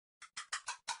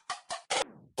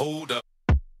Hold up.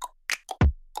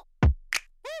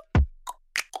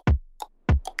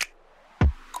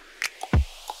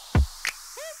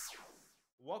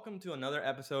 Welcome to another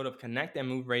episode of Connect and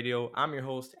Move Radio. I'm your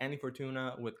host, Andy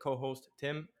Fortuna, with co-host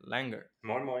Tim Langer.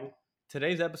 Moin Moin.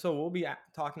 Today's episode, we'll be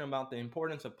talking about the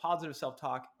importance of positive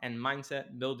self-talk and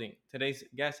mindset building. Today's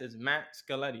guest is Matt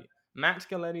Scaletti. Matt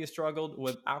Scaletti has struggled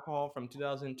with alcohol from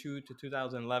 2002 to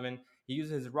 2011. He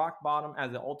uses his rock bottom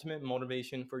as the ultimate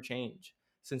motivation for change.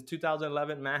 Since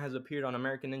 2011, Matt has appeared on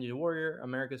American Ninja Warrior,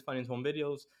 America's Funniest Home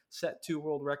Videos, set 2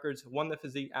 world records, won the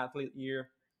Physique Athlete Year,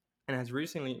 and has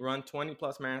recently run 20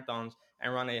 plus marathons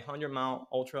and run a 100-mile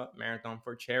ultra marathon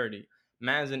for charity.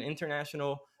 Matt is an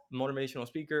international motivational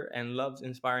speaker and loves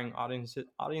inspiring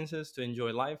audiences to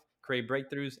enjoy life, create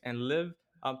breakthroughs, and live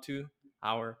up to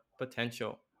our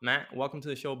potential. Matt, welcome to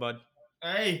the show, bud.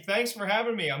 Hey, thanks for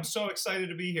having me. I'm so excited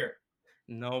to be here.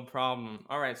 No problem.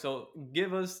 All right, so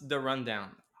give us the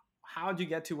rundown. How'd you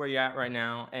get to where you're at right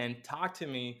now? And talk to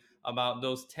me about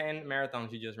those 10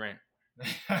 marathons you just ran.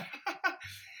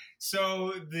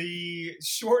 So the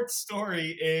short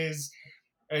story is,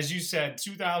 as you said,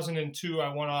 2002,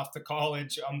 I went off to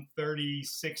college. I'm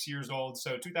 36 years old.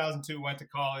 So 2002, went to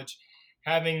college,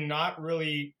 having not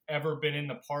really ever been in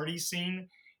the party scene.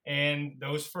 And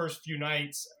those first few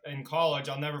nights in college,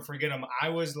 I'll never forget them. I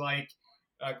was like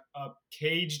a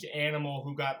caged animal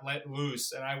who got let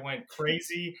loose, and I went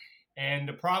crazy. And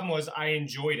the problem was I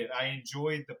enjoyed it. I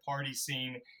enjoyed the party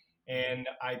scene, and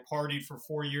I partied for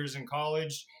 4 years in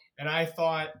college. And I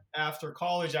thought after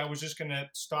college, I was just going to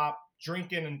stop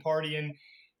drinking and partying,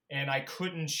 and I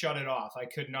couldn't shut it off. I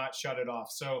could not shut it off.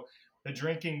 So the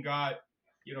drinking got,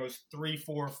 3,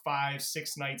 4, 5,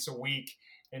 6 nights a week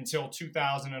until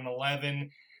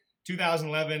 2011.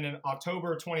 2011, in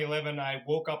October 2011, I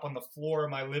woke up on the floor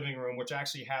of my living room, which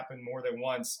actually happened more than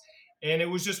once. And it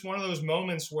was just one of those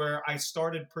moments where I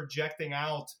started projecting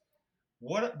out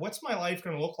what's my life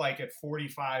going to look like at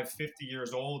 45, 50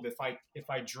 years old if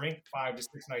I drink 5 to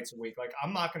 6 nights a week. Like,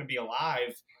 I'm not going to be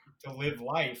alive to live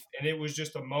life. And it was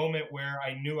just a moment where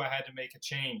I knew I had to make a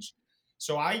change.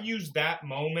 So I used that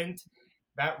moment,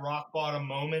 that rock bottom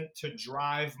moment, to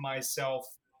drive myself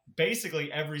basically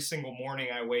every single morning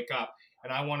I wake up,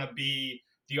 and I want to be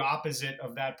the opposite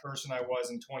of that person I was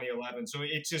in 2011. So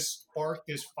it just sparked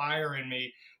this fire in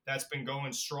me that's been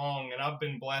going strong, and I've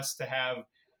been blessed to have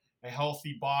a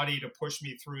healthy body to push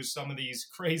me through some of these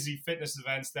crazy fitness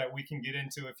events that we can get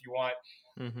into if you want.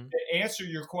 Mm-hmm. To answer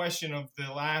your question of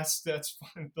the last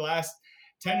 10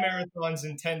 marathons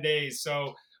in 10 days.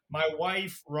 So my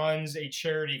wife runs a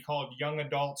charity called Young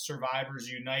Adult Survivors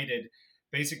United.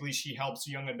 Basically, she helps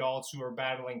young adults who are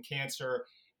battling cancer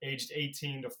aged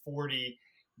 18 to 40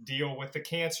 deal with the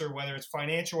cancer, whether it's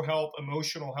financial help,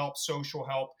 emotional help, social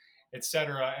help,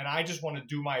 etc. And I just want to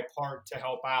do my part to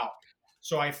help out.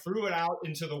 So I threw it out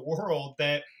into the world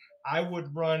that I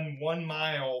would run 1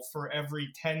 mile for every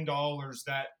 $10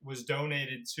 that was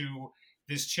donated to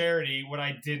this charity. What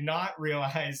I did not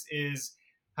realize is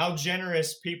how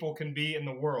generous people can be in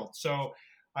the world. So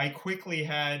I quickly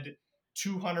had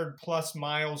 200 plus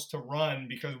miles to run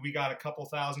because we got a couple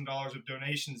 $1,000s of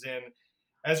donations in.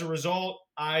 As a result,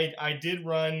 I did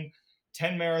run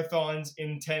 10 marathons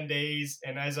in 10 days.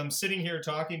 And as I'm sitting here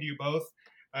talking to you both,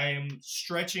 I am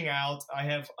stretching out. I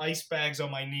have ice bags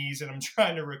on my knees, and I'm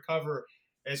trying to recover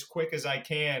as quick as I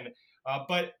can.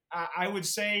 But I would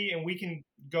say, and we can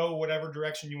go whatever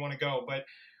direction you want to go, but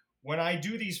when I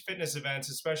do these fitness events,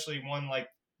 especially one like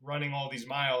running all these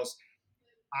miles,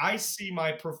 I see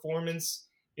my performance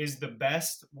is the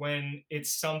best when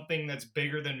it's something that's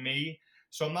bigger than me.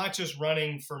 So I'm not just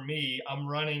running for me, I'm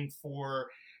running for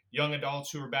young adults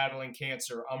who are battling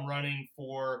cancer. I'm running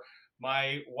for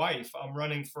my wife. I'm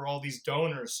running for all these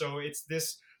donors. So it's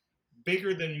this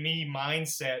bigger than me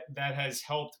mindset that has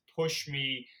helped push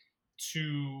me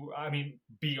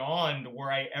beyond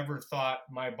where I ever thought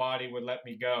my body would let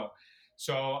me go.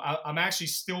 So I'm actually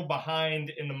still behind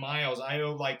in the miles. I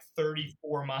owe like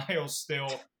 34 miles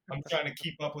still. I'm trying to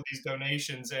keep up with these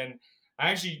donations. And I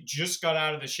actually just got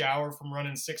out of the shower from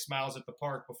running 6 miles at the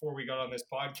park before we got on this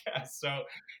podcast. So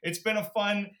it's been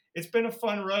a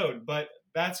fun road, but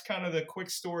that's kind of the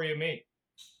quick story of me.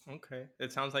 Okay.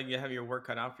 It sounds like you have your work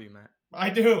cut out for you, Matt.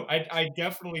 I do. I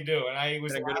definitely do. And I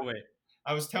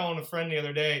was telling a friend the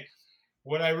other day,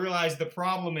 what I realized the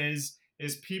problem is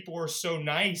people are so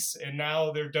nice, and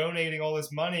now they're donating all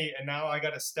this money, and now I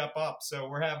got to step up. So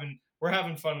we're having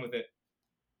fun with it.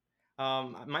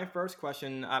 My first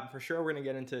question, for sure, we're gonna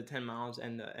get into 10 miles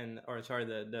and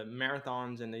the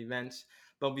marathons and the events.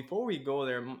 But before we go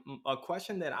there, a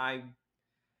question that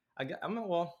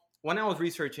when I was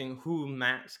researching who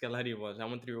Matt Scaletti was, I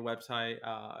went through your website,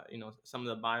 some of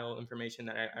the bio information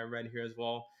that I read here as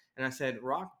well, and I said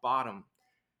rock bottom.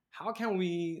 How can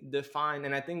we define?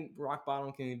 And I think rock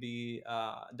bottom can be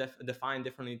defined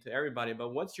differently to everybody.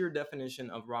 But what's your definition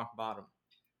of rock bottom?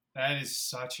 That is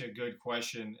such a good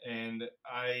question, and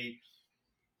I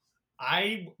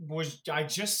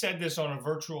just said this on a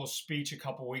virtual speech a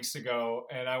couple weeks ago,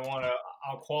 and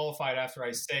I'll qualify it after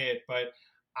I say it, but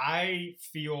I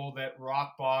feel that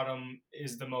rock bottom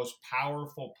is the most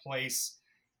powerful place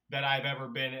that I've ever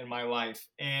been in my life.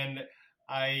 And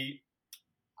I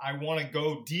I want to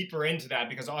go deeper into that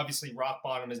because obviously rock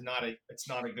bottom is not a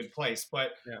good place.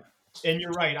 But Yeah. and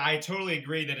you're right, I totally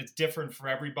agree that it's different for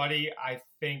everybody. I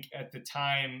think at the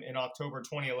time in October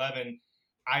 2011,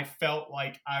 I felt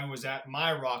like I was at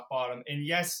my rock bottom. And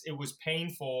yes, it was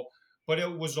painful, but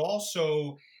it was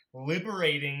also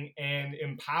liberating and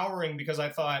empowering because I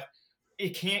thought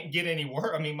it can't get any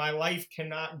worse. I mean, my life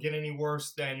cannot get any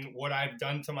worse than what I've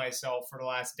done to myself for the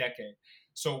last decade.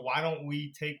 So why don't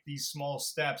we take these small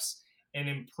steps and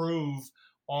improve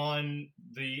on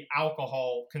the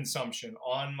alcohol consumption,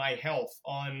 on my health,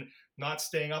 on not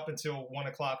staying up until 1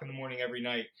 o'clock in the morning every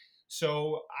night?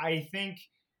 So I think,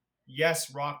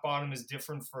 yes, rock bottom is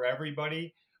different for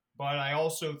everybody, but I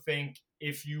also think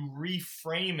if you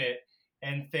reframe it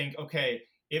and think, okay,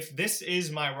 if this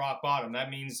is my rock bottom,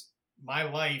 that means my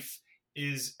life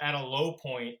is at a low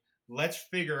point. Let's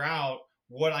figure out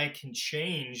what I can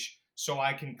change so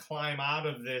I can climb out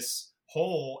of this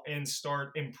hole and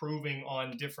start improving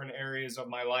on different areas of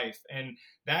my life. And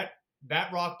that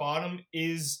that rock bottom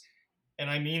is, and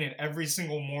I mean it, every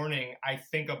single morning I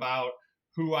think about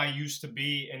who I used to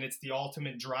be, and it's the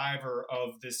ultimate driver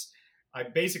of this. I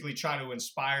basically try to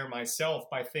inspire myself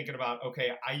by thinking about,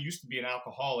 okay, I used to be an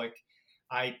alcoholic.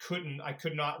 I could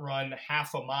not run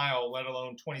half a mile, let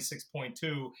alone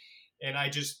 26.2. And I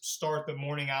just start the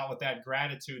morning out with that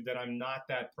gratitude that I'm not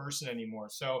that person anymore.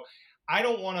 So I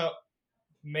don't want to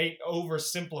make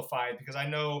oversimplify it because I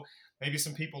know maybe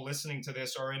some people listening to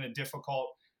this are in a difficult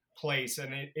place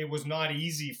and it was not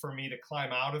easy for me to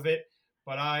climb out of it.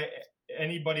 But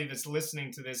anybody that's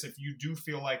listening to this, if you do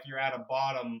feel like you're at a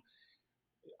bottom,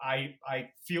 I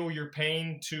feel your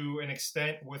pain to an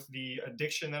extent with the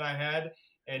addiction that I had,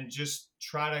 and just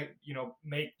try to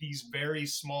make these very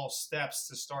small steps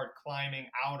to start climbing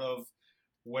out of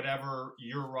whatever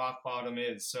your rock bottom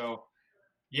is. So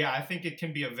yeah, I think it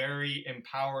can be a very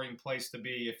empowering place to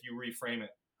be if you reframe it.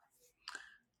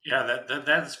 Yeah,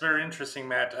 that's very interesting,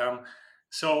 Matt.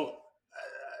 So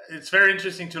it's very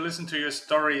interesting to listen to your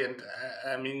story, and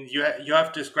I mean, you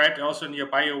have described also in your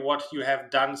bio what you have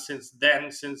done since then,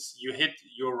 since you hit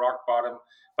your rock bottom.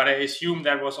 But I assume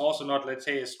that was also not, let's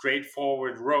say, a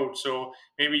straightforward road. So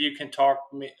maybe you can talk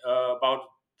about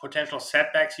potential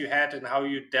setbacks you had and how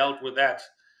you dealt with that.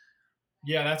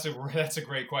 Yeah, that's a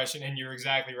great question, and you're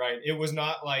exactly right. It was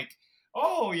not like,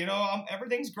 oh,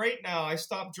 everything's great now. I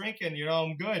stopped drinking.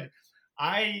 I'm good.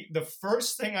 I The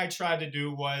first thing I tried to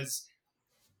do was,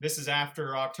 this is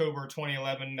after October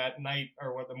 2011, that night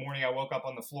or what the morning I woke up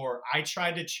on the floor. I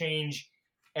tried to change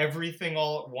everything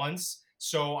all at once.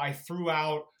 So I threw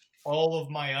out all of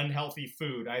my unhealthy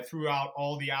food. I threw out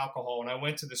all the alcohol, and I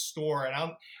went to the store, and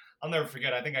I'll never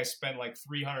forget. I think I spent like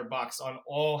 $300 on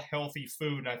all healthy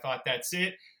food, and I thought, that's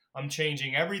it. I'm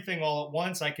changing everything all at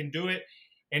once. I can do it.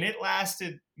 And it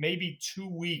lasted maybe 2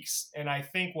 weeks. And I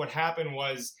think what happened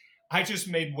was I just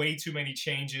made way too many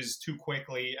changes too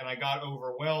quickly, and I got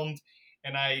overwhelmed,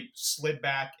 and I slid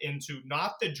back into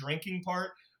not the drinking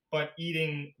part, but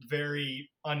eating very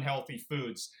unhealthy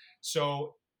foods.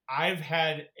 So I've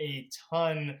had a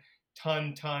ton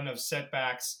of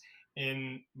setbacks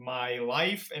in my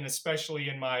life, and especially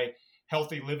in my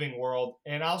healthy living world.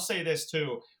 And I'll say this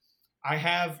too.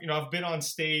 I've been on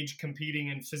stage competing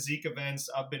in physique events.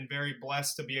 I've been very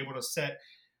blessed to be able to set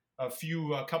a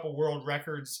couple world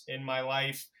records in my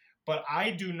life, but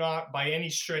I do not by any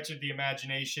stretch of the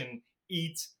imagination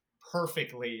eat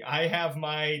perfectly. I have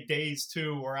my days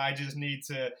too where I just need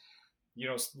to,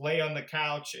 lay on the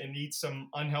couch and eat some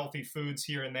unhealthy foods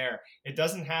here and there. It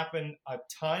doesn't happen a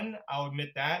ton, I'll admit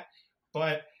that,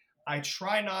 but I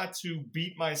try not to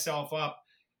beat myself up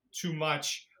too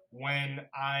much when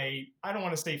I don't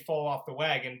want to say fall off the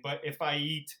wagon, but if I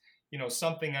eat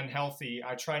something unhealthy,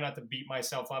 I try not to beat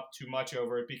myself up too much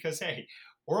over it because, hey,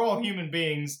 we're all human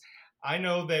beings. I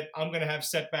know that I'm going to have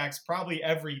setbacks probably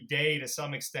every day to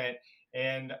some extent,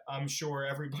 and I'm sure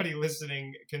everybody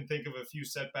listening can think of a few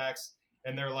setbacks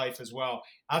in their life as well.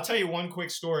 I'll tell you one quick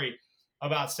story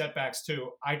about setbacks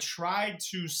too. I tried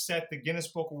to set the Guinness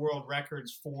Book of World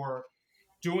Records for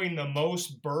doing the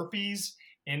most burpees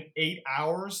in 8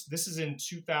 hours. This is in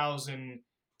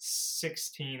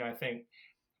 2016, I think.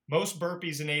 Most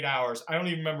burpees in 8 hours. I don't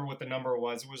even remember what the number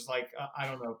was. It was like, I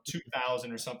don't know,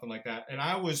 2,000 or something like that. And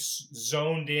I was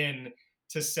zoned in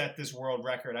to set this world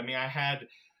record. I mean, I had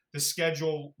the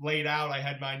schedule laid out, I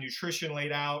had my nutrition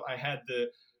laid out, I had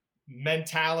the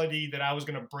mentality that I was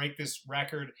going to break this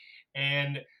record.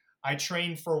 And I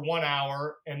trained for 1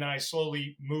 hour, and then I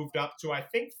slowly moved up to, I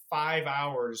think, 5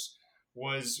 hours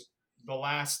was the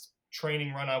last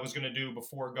training run I was going to do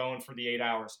before going for the 8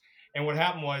 hours. And what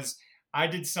happened was I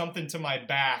did something to my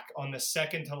back on the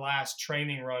second to last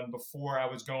training run before I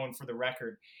was going for the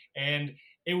record. And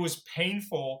it was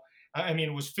painful. I mean,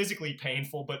 it was physically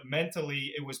painful, but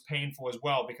mentally it was painful as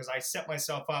well, because I set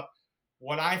myself up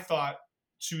what I thought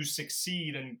to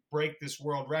succeed and break this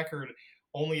world record,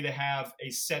 only to have a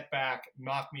setback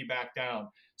knock me back down.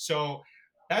 So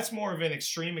that's more of an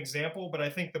extreme example, but I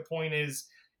think the point is,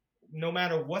 no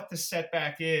matter what the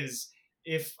setback is,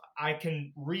 if I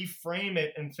can reframe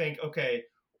it and think, okay,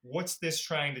 what's this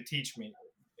trying to teach me?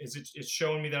 It's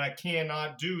showing me that I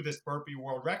cannot do this burpee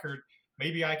world record.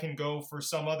 Maybe I can go for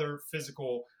some other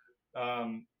physical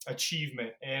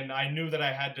achievement. And I knew that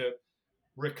I had to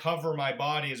recover my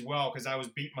body as well, because I was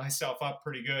beating myself up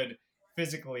pretty good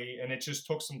physically, and it just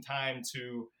took some time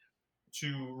to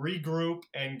regroup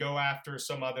and go after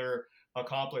some other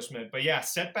accomplishment. But yeah,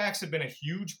 setbacks have been a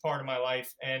huge part of my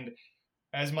life, and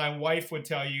as my wife would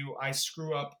tell you, I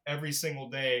screw up every single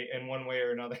day in one way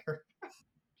or another.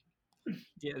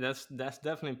 Yeah, that's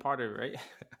definitely part of it, right?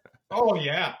 Oh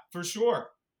yeah, for sure.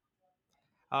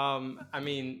 I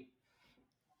mean,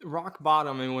 rock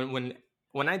bottom, and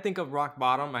when I think of rock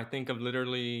bottom, I think of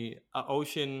literally an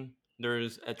ocean.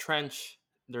 There's a trench.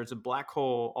 There's a black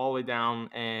hole all the way down,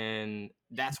 and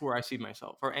that's where I see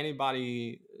myself. For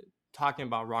anybody talking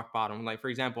about rock bottom, like for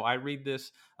example, I read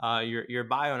this your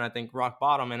bio, and I think rock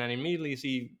bottom, and I immediately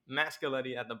see Matt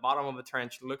Scaletti at the bottom of a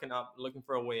trench, looking up, looking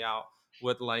for a way out,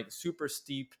 with like super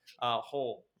steep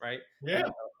hole, right? Yeah.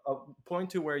 A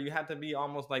point to where you have to be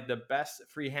almost like the best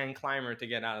freehand climber to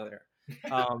get out of there.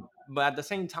 But at the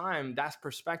same time, that's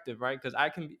perspective, right? Because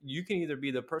you can either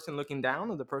be the person looking down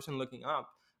or the person looking up,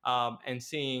 and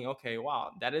seeing, okay,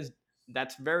 wow,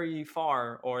 that's very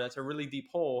far, or that's a really deep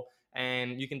hole,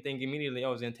 and you can think immediately,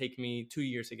 oh, it's gonna take me 2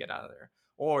 years to get out of there,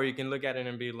 or you can look at it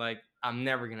and be like, I'm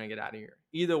never gonna get out of here.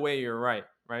 Either way, you're right,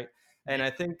 right? And I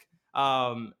think,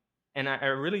 and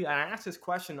I asked this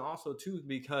question also too,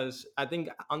 because I think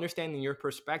understanding your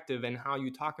perspective and how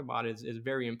you talk about it is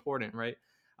very important, right?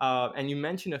 And you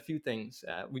mentioned a few things.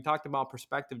 We talked about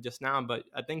perspective just now, but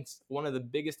I think one of the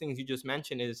biggest things you just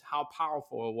mentioned is how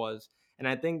powerful it was. And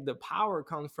I think the power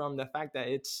comes from the fact that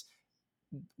it's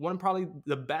one, probably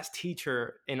the best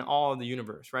teacher in all of the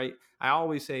universe, right? I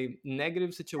always say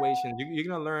negative situations, you're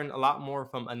going to learn a lot more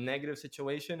from a negative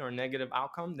situation or negative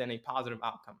outcome than a positive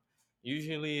outcome.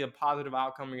 Usually a positive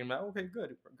outcome, you're going to be like, okay,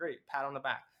 good, great, pat on the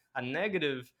back. A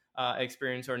negative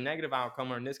experience or negative outcome,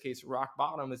 or in this case, rock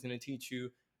bottom, is going to teach you,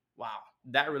 wow,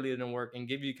 that really didn't work, and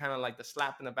give you kind of like the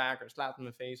slap in the back or slap in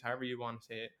the face, however you want to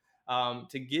say it,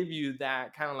 to give you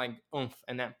that kind of like oomph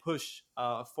and that push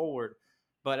forward.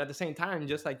 But at the same time,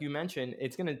 just like you mentioned,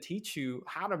 it's going to teach you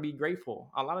how to be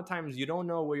grateful. A lot of times you don't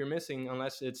know what you're missing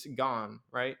unless it's gone,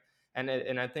 right? And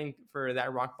I think for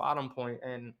that rock bottom point,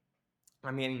 and I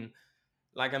mean,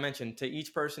 like I mentioned, to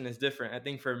each person is different. I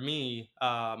think for me,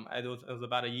 it was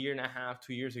about a year and a half,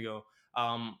 2 years ago.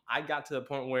 I got to the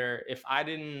point where if I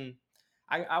didn't,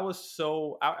 I was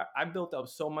so, I built up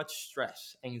so much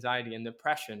stress, anxiety, and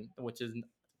depression, which is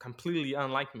completely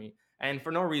unlike me. And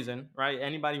for no reason, right?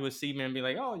 Anybody would see me and be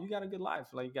like, "Oh, you got a good life,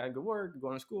 like you got a good work,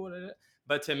 going to school." Da, da, da.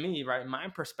 But to me, right, my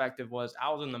perspective was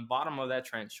I was in the bottom of that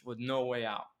trench with no way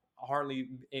out, hardly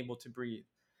able to breathe.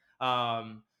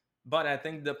 Um, but I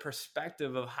think the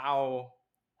perspective of how,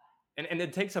 and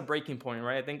it takes a breaking point,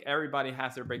 right? I think everybody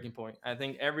has their breaking point. I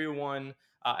think everyone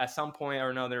at some point or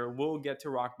another will get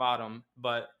to rock bottom,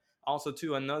 but also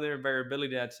too, another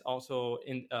variability that's also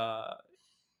in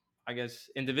I guess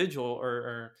individual,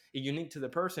 or unique to the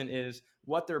person, is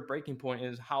what their breaking point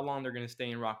is, how long they're going to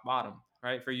stay in rock bottom,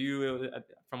 right? For you,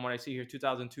 from what I see here,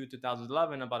 2002,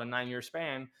 2011, about a 9 year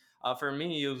span. For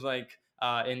me, it was like,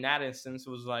 in that instance,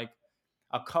 it was like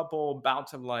a couple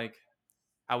bouts of like,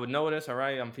 I would notice, all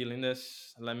right, I'm feeling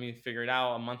this. Let me figure it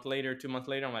out. A month later, 2 months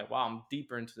later, I'm like, wow, I'm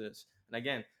deeper into this. And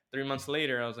again, 3 months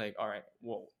later, I was like, all right,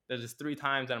 whoa, there's just three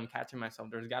times that I'm catching myself.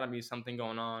 There's got to be something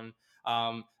going on.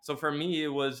 So for me, it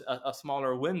was a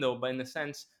smaller window, but in a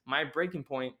sense, my breaking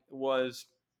point was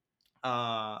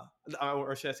uh,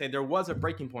 or should I say, there was a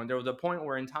breaking point. There was a point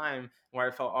where in time where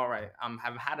I felt, all right,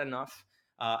 have had enough.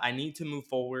 I need to move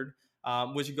forward,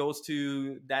 which goes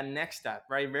to that next step,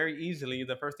 right? Very easily,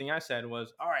 the first thing I said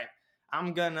was, all right,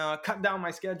 I'm gonna cut down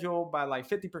my schedule by like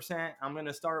 50%. I'm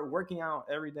gonna start working out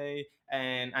every day,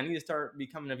 and I need to start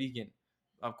becoming a vegan.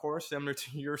 Of course, similar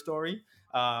to your story,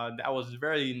 that was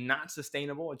very not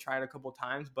sustainable. I tried a couple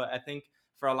times, but I think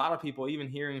for a lot of people, even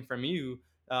hearing from you,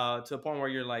 to a point where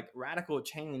you're like, radical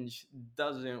change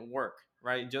doesn't work,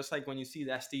 right? Just like when you see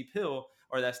that steep hill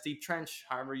or that steep trench,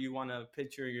 however you want to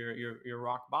picture your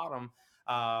rock bottom.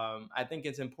 I think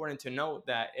it's important to note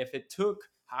that if it took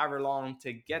however long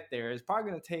to get there, it's probably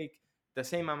going to take the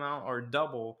same amount or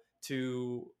double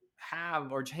to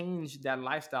have or change that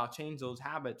lifestyle, change those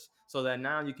habits, so that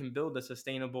now you can build a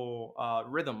sustainable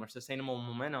rhythm or sustainable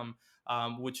momentum,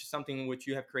 which is something which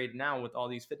you have created now with all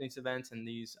these fitness events and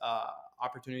these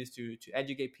opportunities to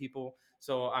educate people.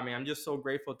 So I mean, I'm just so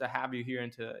grateful to have you here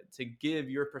and to give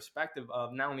your perspective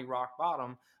of not only rock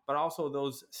bottom, but also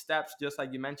those steps, just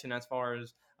like you mentioned, as far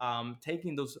as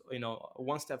taking those,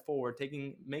 one step forward,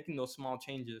 making those small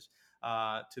changes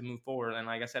to move forward. And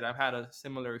like I said, I've had a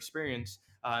similar experience,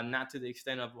 not to the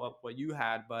extent of what you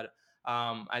had, but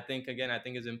I think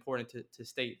it's important to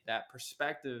state that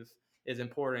perspective is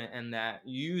important, and that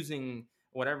using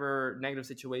whatever negative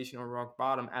situation or rock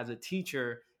bottom as a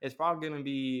teacher is probably going to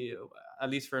be, at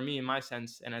least for me in my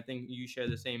sense, and I think you share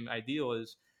the same ideal,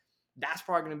 is that's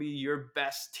probably going to be your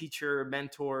best teacher,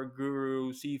 mentor,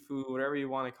 guru, sifu, whatever you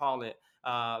want to call it.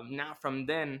 Not from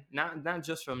then, not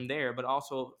just from there, but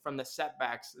also from the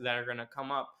setbacks that are going to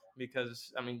come up.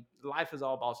 Because I mean, life is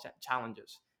all about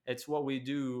challenges. It's what we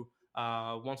do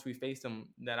once we face them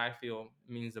that I feel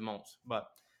means the most. But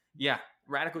yeah,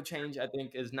 radical change I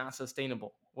think is not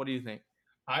sustainable. What do you think?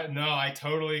 I no, I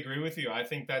totally agree with you. I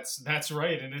think that's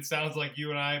right, and it sounds like you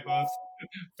and I both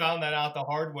found that out the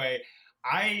hard way.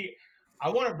 I I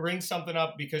want to bring something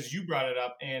up because you brought it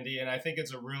up, Andy, and I think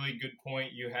it's a really good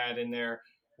point you had in there.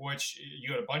 Which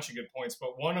you had a bunch of good points,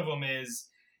 but one of them is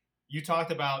you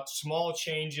talked about small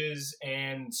changes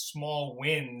and small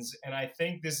wins, and I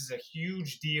think this is a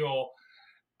huge deal.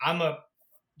 I'm a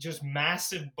just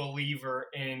massive believer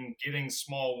in getting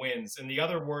small wins, and the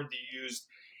other word that you used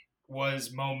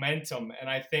was momentum. And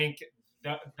I think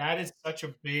that is such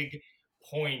a big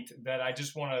point that I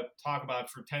just want to talk about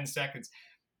for 10 seconds.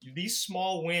 These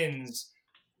small wins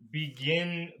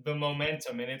begin the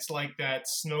momentum, and it's like that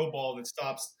snowball that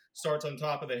starts on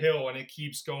top of the hill and it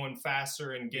keeps going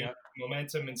faster and gaining Yeah.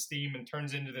 momentum and steam and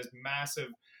turns into this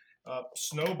massive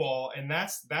snowball. And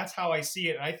that's how I see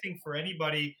it. And I think for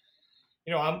anybody,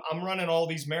 I'm running all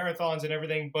these marathons and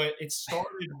everything, but it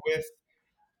started with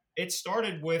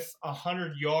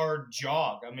 100-yard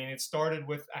jog. I mean, it started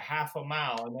with a half a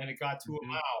mile, and then it got to a Hmm.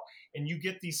 mile. And you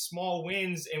get these small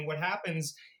wins, and what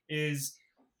happens is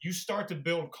you start to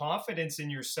build confidence in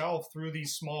yourself through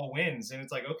these small wins. And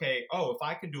it's like, okay, oh, if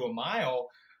I can do a mile,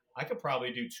 I could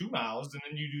probably do 2 miles. And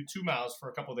then you do 2 miles for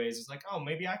a couple of days. It's like, oh,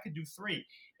 maybe I could do three.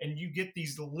 And you get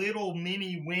these little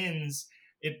mini wins.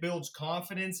 It builds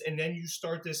confidence, and then you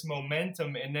start this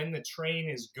momentum, and then the train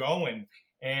is going,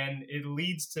 and it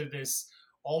leads to this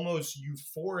almost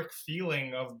euphoric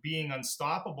feeling of being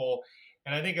unstoppable.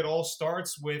 And I think it all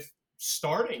starts with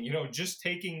starting, just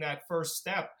taking that first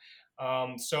step.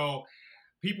 So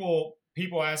people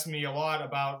ask me a lot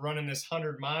about running this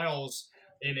 100 miles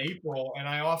in April, and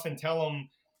I often tell them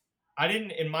I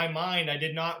didn't, in my mind, I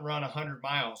did not run 100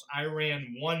 miles. I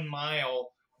ran 1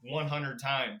 mile 100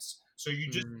 times. So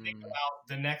you just think Mm. about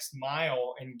the next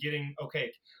mile and getting,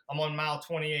 okay, I'm on mile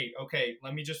 28. Okay,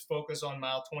 let me just focus on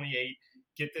mile 28,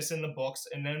 get this in the books,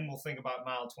 and then we'll think about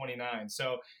mile 29.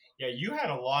 So, yeah, you had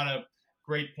a lot of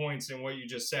great points in what you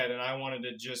just said. And I wanted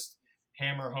to just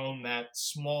hammer home that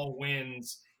small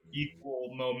wins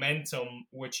equal momentum,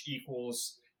 which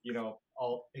equals,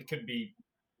 it could be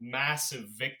massive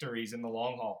victories in the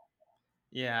long haul.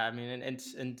 Yeah, I mean,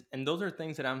 and those are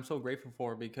things that I'm so grateful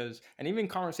for, because, and even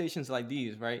conversations like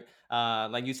these, right?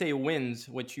 Like you say, wins,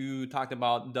 which you talked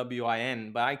about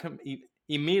WIN, but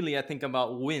immediately I think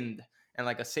about wind and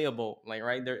like a sailboat, like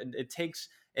right there, it takes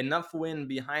enough wind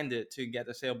behind it to get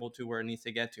the sailboat to where it needs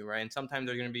to get to, right? And sometimes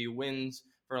there's gonna be winds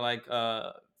for like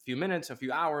a few minutes, a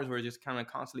few hours, where it's just kind of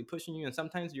constantly pushing you, and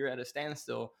sometimes you're at a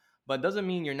standstill. But doesn't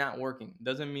mean you're not working.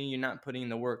 Doesn't mean you're not putting in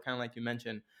the work. Kind of like you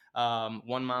mentioned,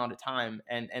 1 mile at a time,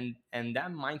 and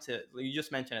that mindset you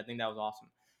just mentioned, I think that was awesome.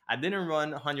 I didn't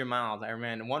run 100 miles. I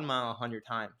ran 1 mile 100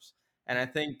 times, and I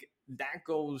think that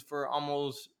goes for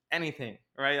almost anything,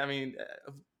 right? I mean,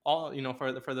 all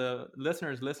for the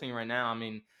listeners listening right now. I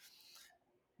mean,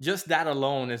 just that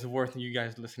alone is worth you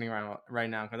guys listening right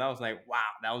now, because I was like, wow,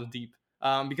 that was deep.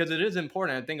 Because it is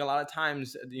important. I think a lot of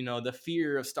times, the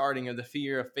fear of starting or the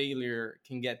fear of failure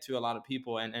can get to a lot of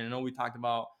people. And I know we talked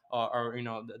about, or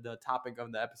the topic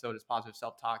of the episode is positive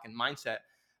self-talk and mindset.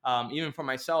 Even for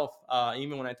myself,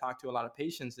 even when I talk to a lot of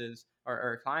patients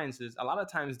or clients, is a lot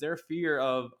of times their fear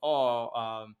of,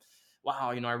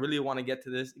 wow, I really want to get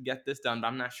this done, but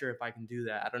I'm not sure if I can do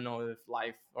that. I don't know if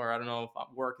life, or I don't know if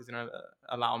work is going to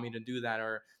allow me to do that.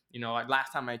 Or, like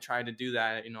last time I tried to do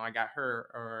that, I got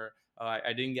hurt, or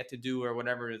I didn't get to do, or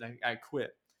whatever, I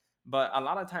quit. But a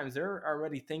lot of times they're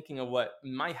already thinking of what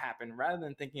might happen rather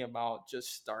than thinking about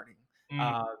just starting. Mm.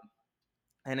 Uh,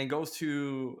 and it goes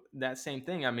to that same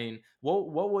thing. I mean,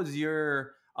 what was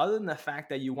your, other than the fact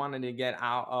that you wanted to get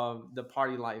out of the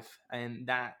party life and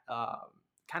that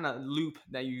kind of loop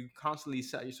that you constantly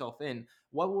set yourself in,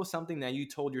 what was something that you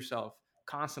told yourself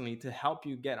constantly to help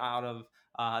you get out of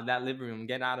that living room,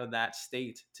 get out of that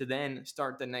state, to then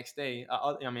start the next day?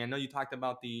 I mean, I know you talked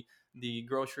about the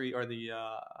grocery, or the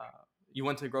you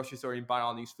went to the grocery store, you bought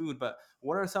all these food, but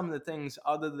what are some of the things,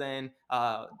 other than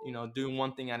doing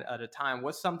one thing at a time?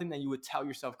 What's something that you would tell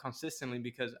yourself consistently?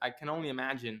 Because I can only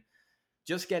imagine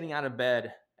just getting out of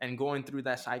bed and going through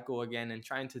that cycle again, and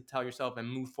trying to tell yourself and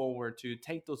move forward to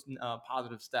take those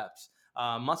positive steps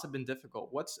must have been difficult.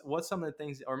 What's some of the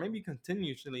things, or maybe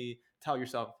continuously tell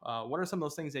yourself, what are some of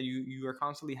those things that you are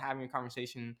constantly having a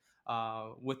conversation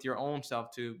with your own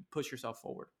self to push yourself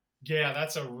forward? Yeah,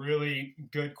 that's a really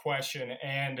good question.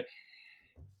 And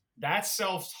that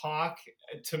self talk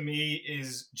to me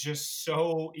is just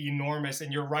so enormous.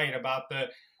 And you're right about the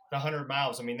 100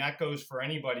 miles. I mean, that goes for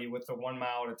anybody with the 1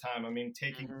 mile at a time. I mean,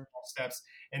 taking Mm-hmm. small steps.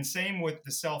 And same with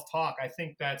the self talk. I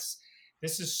think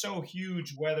this is so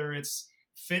huge, whether it's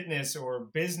fitness or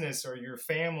business or your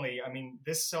family. I mean,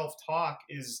 this self talk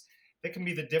is that can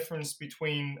be the difference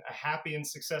between a happy and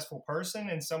successful person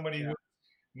and somebody Yeah. who's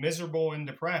miserable and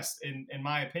depressed, in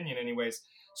my opinion, anyways.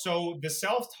 So the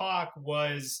self talk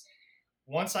was,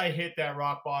 once I hit that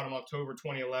rock bottom, October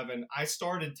 2011, I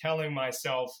started telling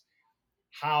myself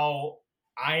how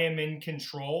I am in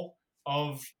control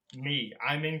of me.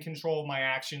 I'm in control of my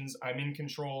actions. I'm in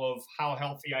control of how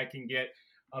healthy I can get.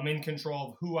 I'm in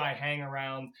control of who I hang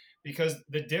around, because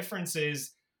the difference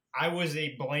is I was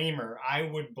a blamer. I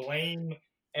would blame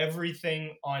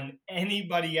everything on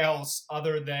anybody else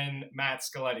other than Matt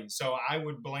Scaletti. So I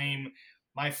would blame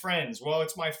my friends. Well,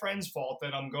 it's my friend's fault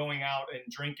that I'm going out and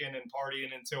drinking and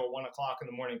partying until 1 o'clock in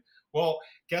the morning. Well,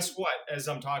 guess what? As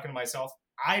I'm talking to myself,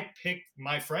 I picked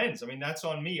my friends. I mean, that's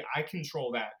on me. I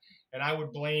control that. And I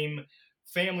would blame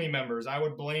family members. I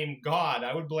would blame God.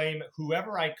 I would blame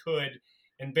whoever I could,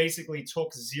 and basically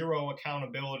took zero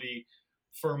accountability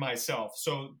for myself.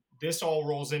 So this all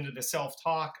rolls into the self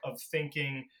talk of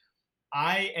thinking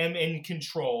I am in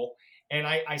control. And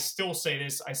I still say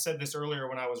this. I said this earlier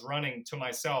when I was running to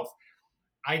myself.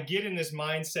 I get in this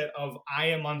mindset of I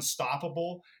am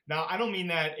unstoppable. Now, I don't mean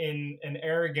that in an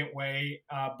arrogant way,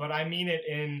 but I mean it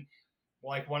in,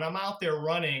 like, when I'm out there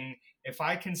running, if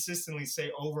I consistently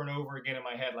say over and over again in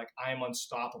my head, like, I am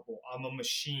unstoppable, I'm a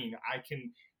machine, I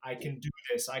can do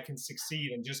this, I can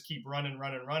succeed, and just keep running,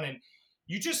 running, running,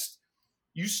 you just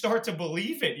you start to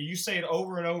believe it. You say it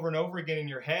over and over and over again in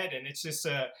your head, and it's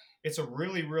a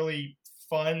really, really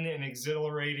fun and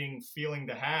exhilarating feeling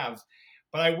to have.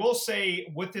 But I will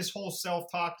say, with this whole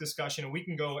self-talk discussion, and we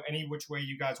can go any which way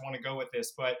you guys want to go with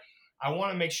this, but I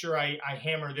want to make sure I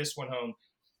hammer this one home.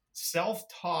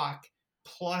 Self-talk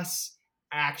plus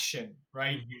action,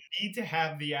 right? Mm-hmm. You need to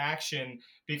have the action,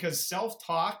 because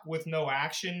self-talk with no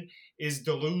action is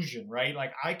delusion, right?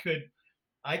 Like I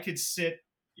could sit,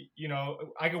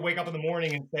 I could wake up in the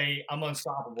morning and say, I'm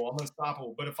unstoppable, I'm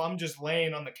unstoppable. But if I'm just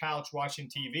laying on the couch watching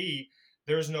TV,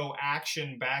 there's no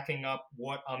action backing up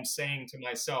what I'm saying to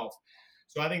myself.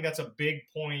 So I think that's a big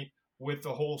point with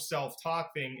the whole self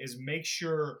talk thing, is make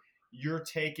sure you're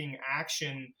taking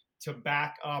action to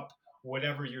back up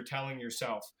whatever you're telling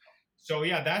yourself. So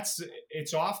yeah,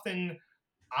 it's often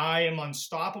I am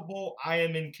unstoppable, I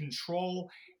am in control.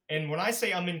 And when I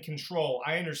say I'm in control,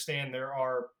 I understand there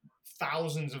are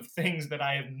thousands of things that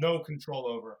I have no control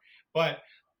over. But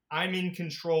I'm in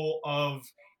control of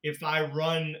if I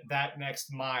run that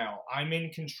next mile. I'm in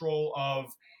control of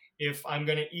if I'm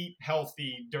going to eat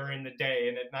healthy during the day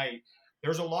and at night.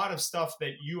 There's a lot of stuff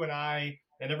that you and I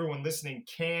and everyone listening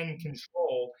can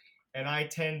control. And I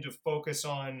tend to focus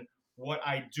on what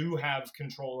I do have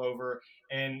control over.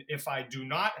 And if I do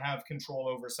not have control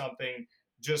over something,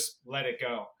 just let it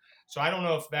go. So I don't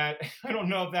know if that I don't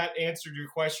know if that answered your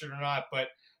question or not, but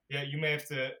yeah, you may have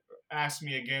to ask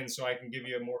me again so I can give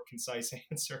you a more concise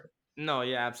answer. No,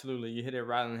 yeah, absolutely. You hit it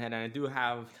right on the head. And I do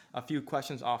have a few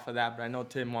questions off of that, but I know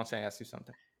Tim wants to ask you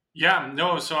something. Yeah,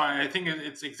 no. So I think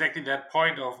it's exactly that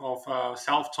point of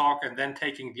self talk and then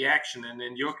taking the action. And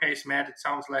in your case, Matt, it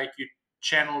sounds like you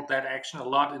channeled that action a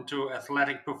lot into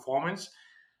athletic performance.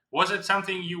 Was it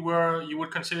something you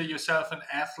would consider yourself an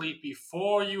athlete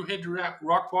before you hit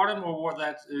rock bottom, or was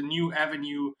that a new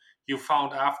avenue you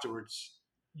found afterwards?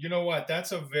 You know what?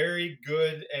 That's a very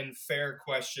good and fair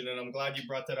question, and I'm glad you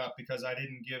brought that up because I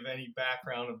didn't give any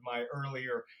background of my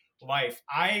earlier life.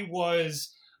 I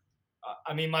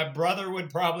mean, my brother would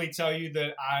probably tell you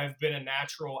that I've been a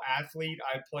natural athlete.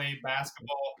 I played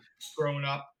basketball growing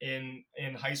up in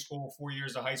high school, 4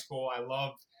 years of high school. I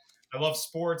love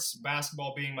sports,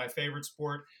 basketball being my favorite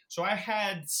sport. So I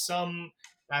had some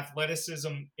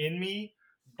athleticism in me,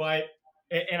 but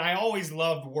and I always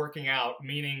loved working out,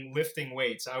 meaning lifting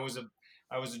weights. I was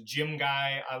a gym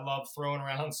guy. I love throwing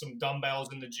around some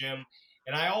dumbbells in the gym,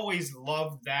 and I always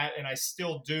loved that, and I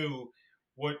still do.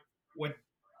 What what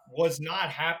was not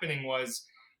happening was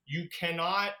you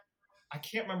cannot, I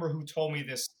can't remember who told me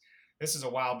this. This is a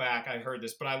while back. I heard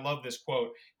this, but I love this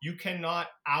quote. You cannot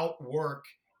outwork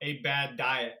a bad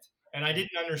diet. And I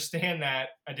didn't understand that.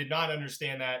 I did not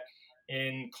understand that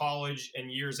in college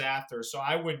and years after. So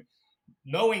I would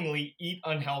knowingly eat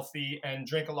unhealthy and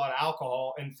drink a lot of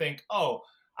alcohol and think, oh,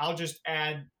 I'll just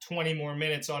add 20 more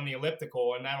minutes on the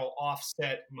elliptical and that'll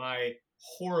offset my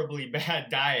horribly bad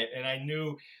diet. And I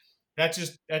knew that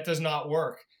does not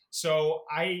work. So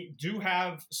I do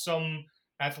have some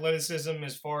athleticism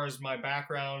as far as my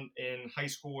background in high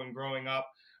school and growing up,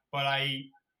 but I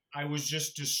was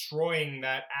just destroying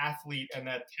that athlete and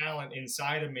that talent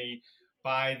inside of me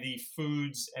by the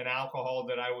foods and alcohol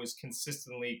that I was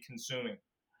consistently consuming.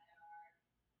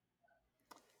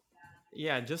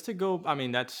 Yeah, just to go, I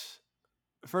mean, that's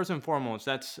first and foremost,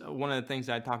 that's one of the things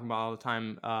that I talk about all the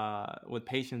time with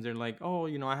patients. They're like, oh,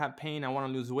 I have pain. I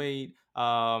want to lose weight.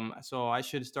 So I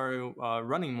should start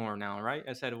running more now, right?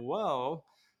 I said, well,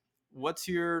 what's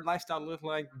your lifestyle look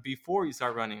like before you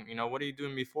start running? What are you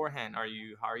doing beforehand? How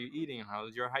are you eating?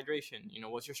 How's your hydration?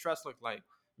 What's your stress look like?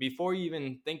 Before you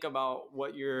even think about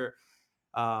what you,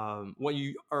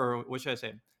 or what should I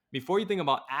say? Before you think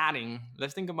about adding,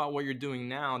 let's think about what you're doing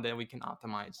now that we can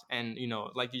optimize. And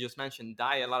like you just mentioned,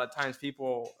 diet. A lot of times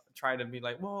people try to be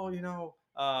like, well,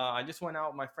 I just went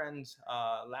out with my friends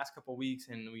last couple of weeks,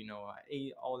 and I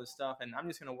ate all this stuff, and I'm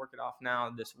just gonna work it off now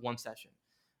this one session.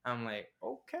 I'm like,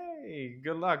 okay,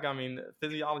 good luck. I mean,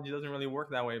 physiology doesn't really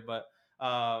work that way, but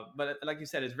like you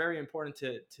said, it's very important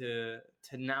to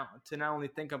not only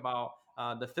think about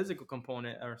the physical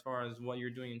component as far as what you're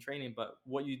doing in training, but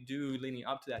what you do leading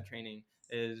up to that training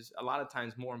is a lot of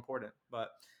times more important. But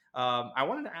I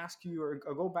wanted to ask you, or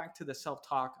go back to the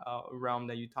self-talk realm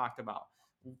that you talked about.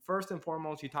 First and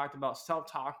foremost, you talked about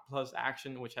self-talk plus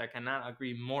action, which I cannot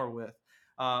agree more with.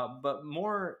 But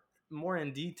more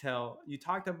in detail, you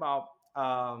talked about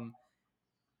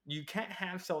you can't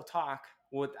have self-talk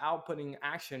without putting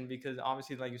action, because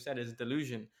obviously, like you said, it's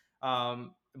delusion.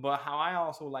 But how I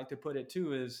also like to put it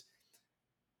too is,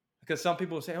 because some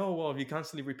people say, oh, well, if you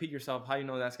constantly repeat yourself, how do you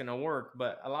know that's going to work?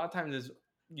 But a lot of times is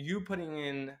you putting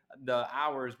in the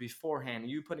hours beforehand,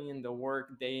 you putting in the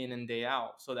work day in and day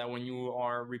out, so that when you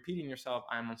are repeating yourself,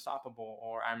 I'm unstoppable,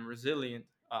 or I'm resilient,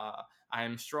 I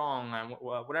am strong, I'm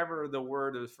whatever the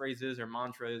word or the phrase is or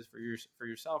mantra is for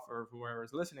yourself or whoever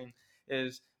is listening,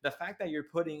 is the fact that you're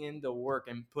putting in the work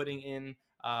and putting in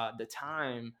the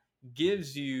time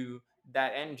gives you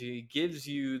that energy, gives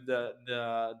you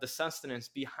the sustenance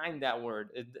behind that word.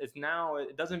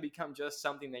 It doesn't become just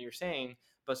something that you're saying,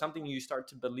 but something you start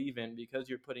to believe in because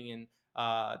you're putting in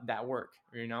that work.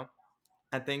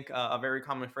 I think a very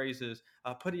common phrase is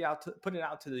put it out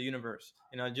to the universe.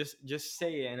 Just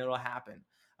say it and it'll happen.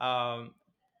 Um,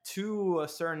 to a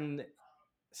certain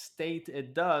state,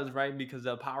 it does, right? Because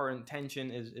the power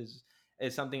intention is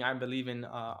something I believe in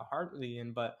heartily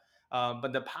in. But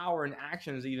the power in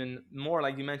action is even more,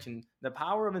 like you mentioned. The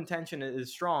power of intention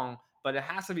is strong, but it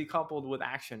has to be coupled with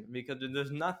action, because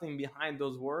there's nothing behind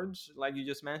those words. Like you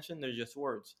just mentioned, they're just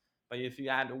words. But if you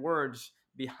add words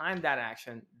behind that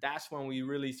action, that's when we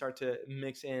really start to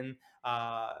mix in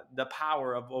the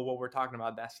power of what we're talking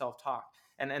about, that self-talk.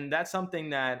 And that's something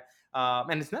that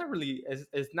and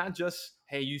it's not just,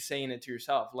 hey, you saying it to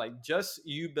yourself. Like, just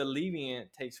you believing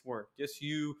it takes work. Just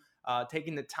you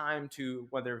taking the time to,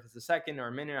 whether it's a second or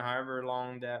a minute or however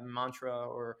long that mantra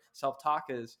or self-talk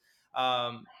is,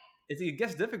 it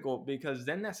gets difficult, because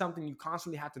then that's something you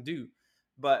constantly have to do.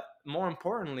 But more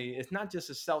importantly, it's not just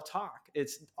a self-talk,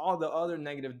 it's all the other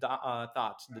negative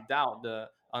thoughts, the doubt, the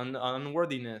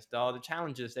unworthiness, all the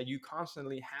challenges that you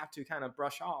constantly have to kind of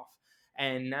brush off,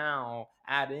 and now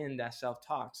add in that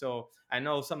self-talk. So I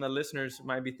know some of the listeners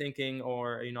might be thinking,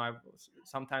 or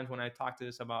sometimes when I talk to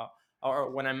this about, or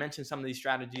when I mention some of these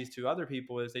strategies to other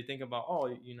people, is they think about, oh,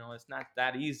 it's not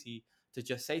that easy to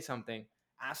just say something.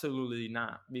 Absolutely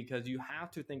not, because you have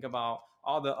to think about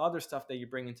all the other stuff that you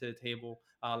bring into the table.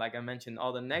 Like I mentioned,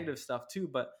 all the negative stuff too,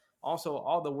 but also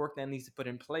all the work that needs to put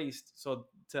in place so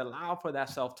to allow for that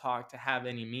self-talk to have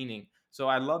any meaning. So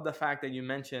I love the fact that you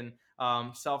mentioned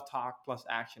self-talk plus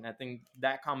action. I think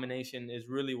that combination is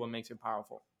really what makes it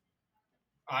powerful.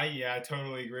 I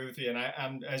totally agree with you. And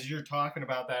I'm as you're talking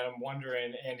about that, I'm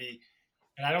wondering, Andy,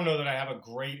 and I don't know that I have a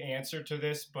great answer to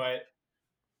this, but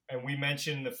and we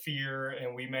mentioned the fear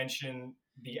and we mentioned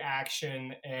the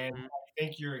action, and Mhm. I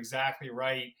think you're exactly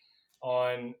right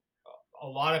on a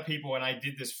lot of people, and I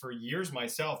did this for years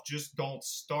myself, just don't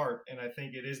start. And I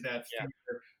think it is that Yeah.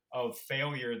 fear of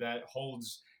failure that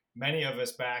holds many of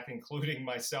us back, including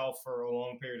myself, for a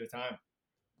long period of time.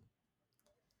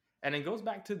 And it goes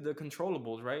back to the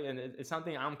controllables, right? And it's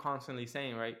something I'm constantly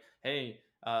saying, right? Hey,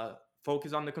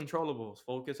 focus on the controllables,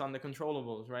 focus on the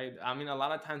controllables, right? I mean, a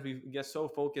lot of times we get so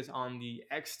focused on the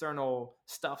external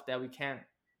stuff that we can't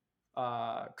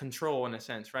control, in a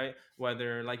sense, right?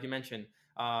 Whether, like you mentioned,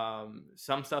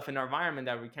 some stuff in our environment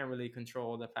that we can't really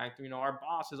control, the fact our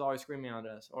boss is always screaming at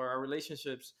us, or our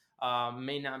relationships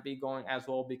may not be going as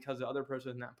well because the other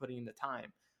person is not putting in the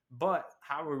time. But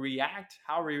how we react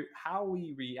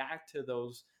to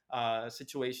those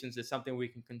situations is something we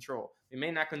can control. We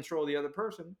may not control the other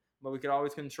person, but we could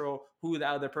always control who the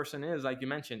other person is. Like you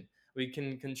mentioned, we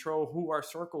can control who our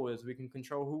circle is, we can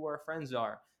control who our friends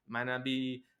are. It might not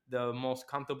be the most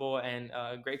comfortable and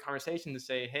great conversation to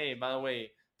say, hey, by the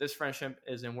way, this friendship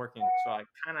isn't working, so I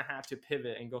kind of have to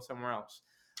pivot and go somewhere else.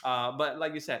 But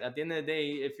like you said, at the end of the day,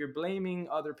 if you're blaming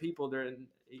other people,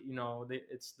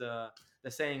 it's the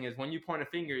saying is, when you point a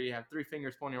finger, you have three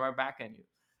fingers pointing right back at you.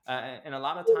 And a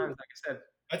lot of times, like I said,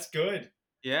 That's good.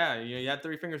 yeah, you had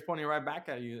three fingers pointing right back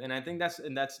at you, and I think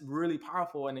that's really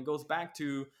powerful, and it goes back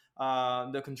to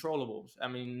the controllables. I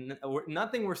mean,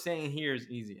 nothing we're saying here is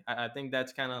easy. I think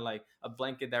that's kind of like a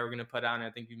blanket that we're gonna put out, and I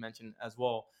think you mentioned as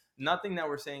well. Nothing that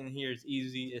we're saying here is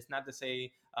easy. It's not to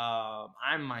say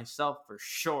I'm myself for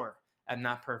sure and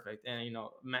not perfect, and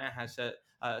Matt has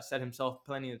said himself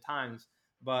plenty of times,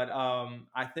 but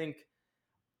I think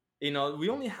we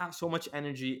only have so much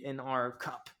energy in our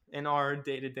cup in our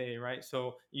day to day, right?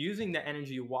 So using the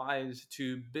energy wise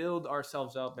to build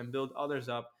ourselves up and build others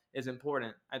up is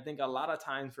important. I think a lot of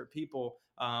times for people,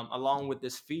 along with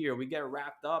this fear, we get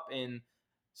wrapped up in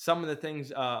some of the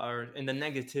things are in the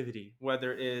negativity,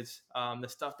 whether it's the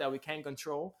stuff that we can't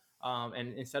control,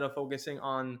 and instead of focusing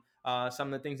on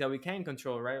some of the things that we can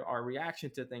control, right? Our reaction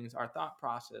to things, our thought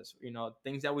process,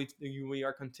 things that we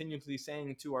are continuously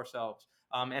saying to ourselves,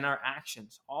 and our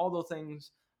actions. All those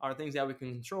things are things that we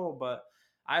can control. But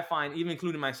I find, even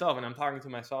including myself, and I'm talking to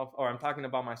myself, or I'm talking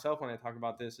about myself when I talk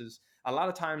about this, is a lot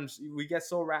of times we get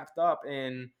so wrapped up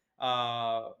in,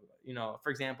 for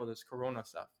example, this Corona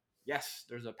stuff. Yes,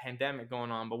 there's a pandemic going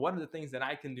on, but what are the things that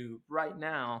I can do right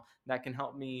now that can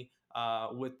help me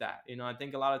with that? I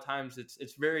think a lot of times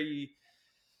it's very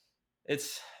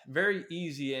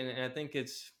easy, and I think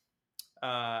it's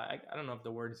I don't know if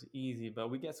the word is easy, but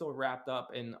we get so wrapped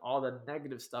up in all the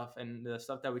negative stuff and the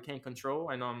stuff that we can't control.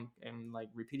 I know I'm like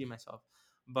repeating myself,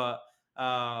 but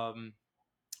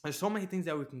there's so many things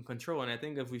that we can control. And I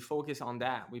think if we focus on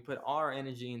that, we put our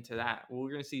energy into that,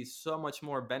 we're going to see so much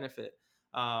more benefit,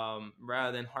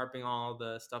 rather than harping on all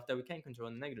the stuff that we can't control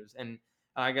and the negatives. And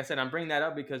like I said, I'm bringing that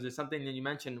up because it's something that you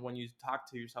mentioned when you talk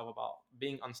to yourself about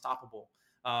being unstoppable.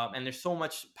 And there's so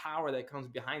much power that comes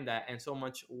behind that, and so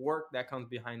much work that comes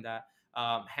behind that.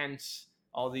 Hence,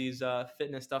 all these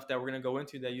fitness stuff that we're going to go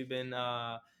into that you've been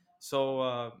I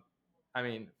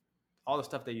mean, all the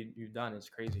stuff that you've done is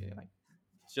crazy. Like,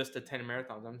 just the 10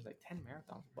 marathons. I'm just like, 10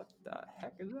 marathons? What the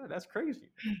heck is that? That's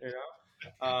crazy.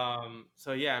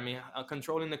 So yeah, I mean,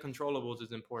 controlling the controllables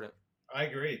is important. I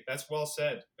agree. That's well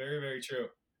said. Very, very true.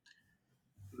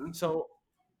 Mhm. So,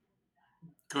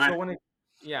 Go so ahead. when it,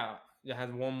 yeah, it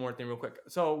has one more thing real quick.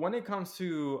 So when it comes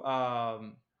to,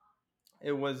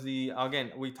 it was the,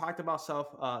 again, we talked about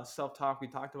self talk. We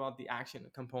talked about the action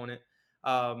component.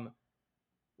 Um,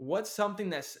 what's something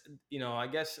that's, I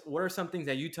guess, what are some things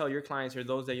that you tell your clients or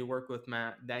those that you work with,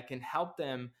 Matt, that can help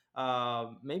them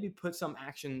maybe put some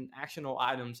actionable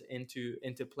items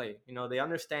into play? They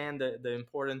understand the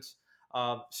importance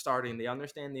of starting. They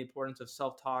understand the importance of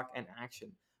self-talk and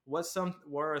action. What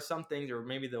are some things, or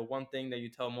maybe the one thing that you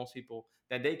tell most people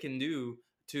that they can do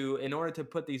to in order to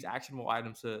put these actionable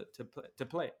items to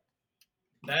play?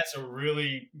 That's a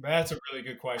really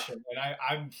good question, and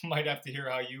I might have to hear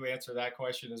how you answer that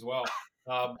question as well.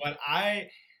 But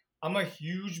I'm a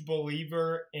huge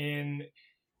believer in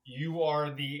you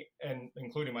are the and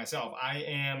including myself. I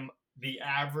am the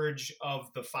average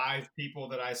of the five people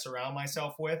that I surround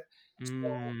myself with. So,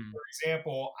 Mm, for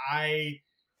example,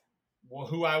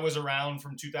 who I was around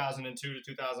from 2002 to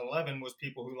 2011 was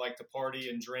people who like to party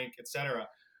and drink, etc.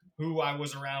 Who I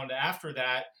was around after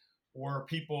that were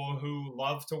people who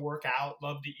love to work out,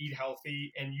 love to eat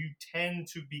healthy, and you tend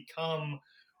to become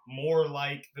more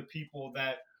like the people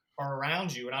that are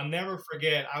around you. And I'll never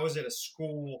forget, I was at a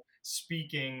school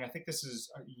speaking, I think this is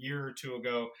a year or two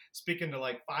ago, speaking to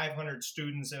like 500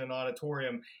 students in an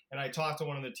auditorium. And I talked to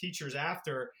one of the teachers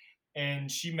after,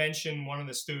 and she mentioned one of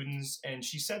the students, and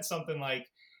she said something like,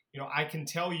 I can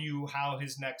tell you how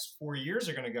his next 4 years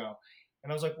are going to go.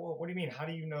 And I was like, well, what do you mean? How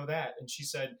do you know that? And she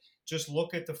said, just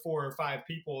look at the 4 or 5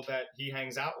 people that he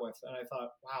hangs out with. And I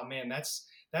thought, wow, man, that's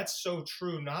so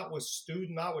true. Not with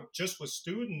just with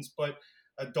students, but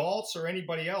adults or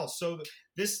anybody else. So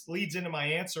this leads into my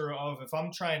answer of, if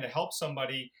I'm trying to help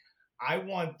somebody, I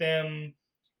want them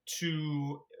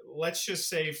to, let's just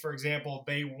say, for example,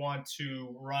 they want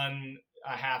to run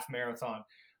a half marathon.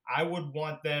 I would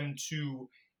want them to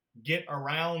get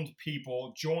around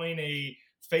people, join a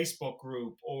Facebook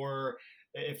group, or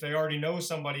if they already know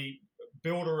somebody,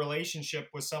 build a relationship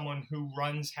with someone who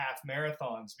runs half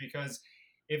marathons. Because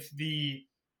if the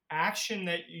action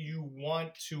that you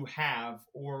want to have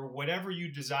or whatever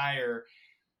you desire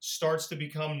starts to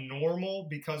become normal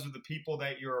because of the people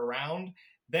that you're around,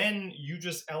 then you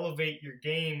just elevate your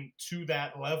game to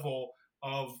that level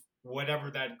of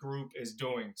whatever that group is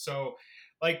doing. So,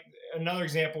 like, another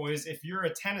example is, if you're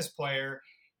a tennis player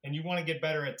and you want to get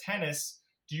better at tennis,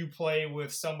 do you play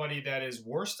with somebody that is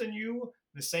worse than you,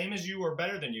 the same as you, or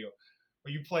better than you?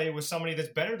 Or you play with somebody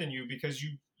that's better than you because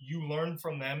you learn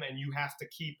from them and you have to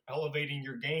keep elevating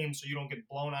your game so you don't get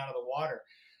blown out of the water.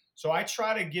 So I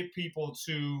try to get people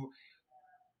to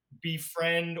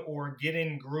befriend or get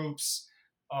in groups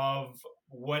of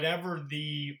whatever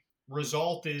the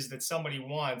result is that somebody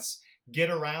wants, get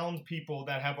around people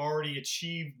that have already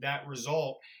achieved that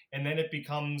result, and then it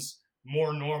becomes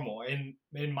more normal.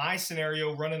 In my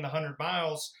scenario, running the 100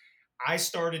 miles, I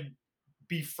started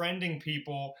befriending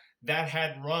people that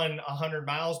had run 100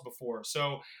 miles before.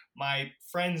 So my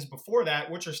friends before that,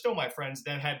 which are still my friends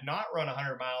that had not run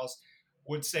 100 miles,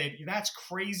 would say, that's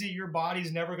crazy. Your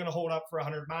body's never going to hold up for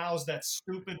 100 miles. That's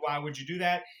stupid. Why would you do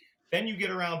that? Then you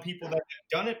get around people that have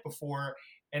done it before,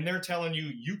 and they're telling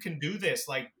you, you can do this.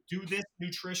 Like, do this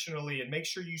nutritionally and make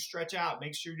sure you stretch out.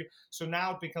 Make sure you. So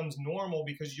now it becomes normal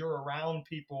because you're around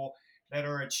people that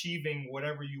are achieving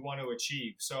whatever you want to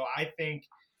achieve. So I think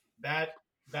that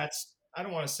that's, I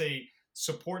don't want to say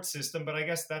support system, but I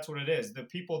guess that's what it is. The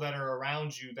people that are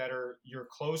around you, that are you're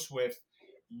close with,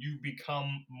 you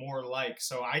become more like.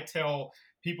 So I tell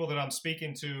people that I'm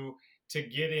speaking to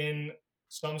get in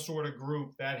some sort of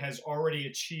group that has already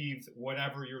achieved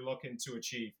whatever you're looking to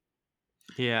achieve.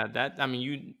 yeah, that I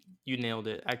mean, you nailed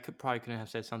it. I couldn't have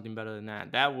said something better than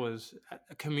that. That was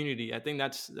a community. I think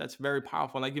that's very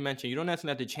powerful. Like you mentioned, you don't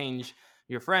necessarily have to change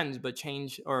your friends, but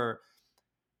change or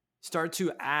start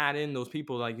to add in those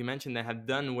people, like you mentioned, that have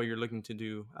done what you're looking to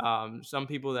do. Some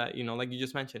people that, like you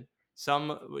just mentioned,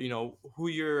 some, who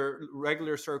your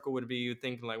regular circle would be, you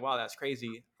thinking like, wow, that's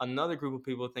crazy. Another group of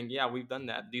people think, yeah, we've done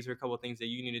that. These are a couple of things that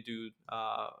you need to do.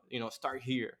 Start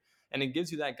here, and it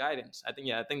gives you that guidance. I think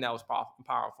that was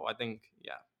powerful. I think,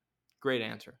 yeah, great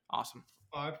answer. Awesome.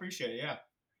 Oh, I appreciate it. Yeah.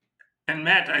 And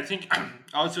Matt, I think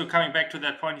also coming back to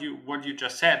that point, what you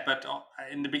just said, but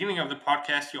in the beginning of the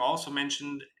podcast, you also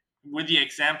mentioned with the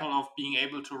example of being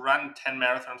able to run 10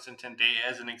 marathons in 10 days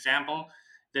as an example,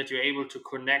 that you're able to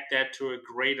connect that to a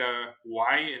greater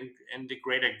why and the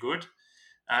greater good.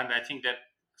 And I think that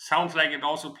sounds like it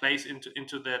also plays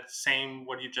into that same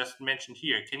what you just mentioned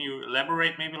here. Can you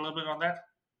elaborate maybe a little bit on that?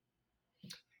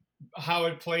 How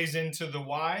it plays into the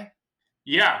why?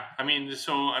 Yeah,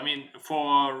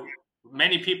 for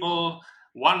many people,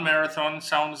 one marathon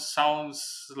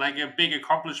sounds like a big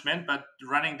accomplishment, but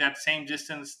running that same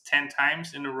distance 10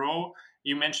 times in a row,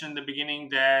 you mentioned in the beginning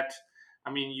that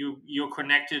you're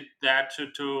connected that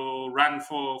to run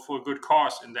for a good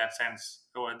cause in that sense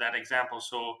or in that example.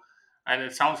 So, and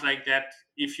it sounds like that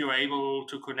if you're able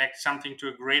to connect something to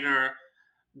a greater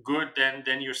good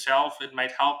than yourself, it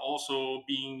might help also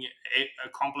being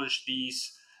accomplish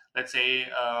these let's say,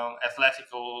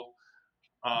 athletical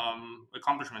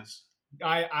accomplishments.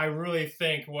 I really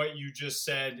think what you just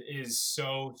said is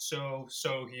so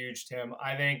huge, Tim.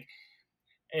 I think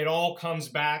it all comes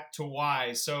back to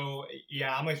why. So,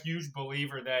 yeah, I'm a huge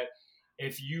believer that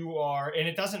if you are, and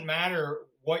it doesn't matter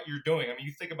what you're doing. I mean,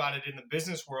 you think about it in the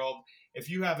business world, if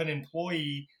you have an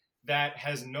employee that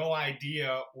has no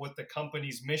idea what the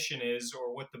company's mission is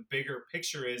or what the bigger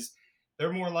picture is,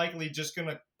 they're more likely just going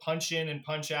to punch in and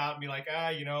punch out and be like,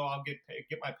 I'll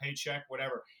get my paycheck,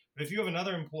 whatever. But if you have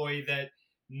another employee that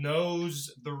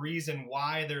knows the reason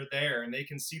why they're there and they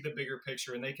can see the bigger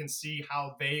picture and they can see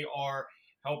how they are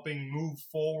helping move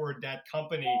forward that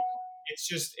company,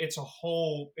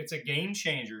 it's a game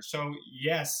changer. So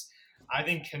yes, I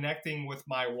think connecting with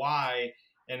my why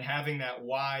and having that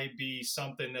why be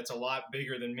something that's a lot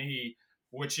bigger than me,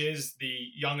 which is the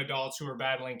young adults who are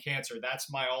battling cancer,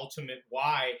 that's my ultimate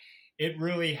why. It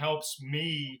really helps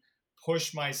me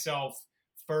push myself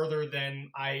further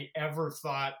than I ever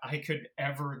thought I could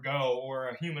ever go or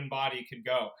a human body could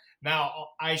go. Now,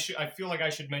 I feel like I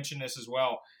should mention this as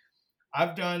well.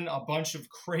 I've done a bunch of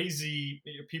crazy,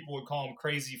 people would call them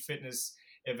crazy fitness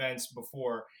events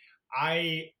before.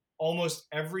 I almost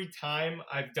every time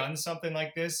I've done something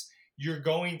like this, you're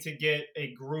going to get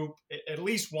a group, at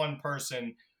least one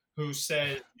person who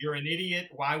says, "You're an idiot.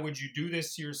 Why would you do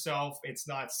this to yourself? It's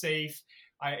not safe."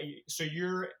 I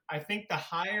think the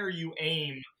higher you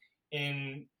aim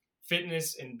in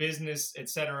fitness and business,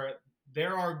 etc.,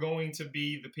 there are going to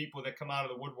be the people that come out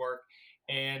of the woodwork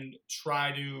and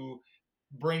try to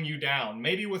bring you down,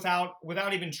 maybe without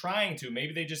even trying to.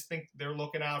 Maybe they just think they're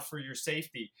looking out for your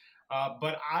safety.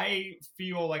 But I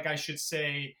feel like I should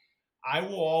say I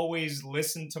will always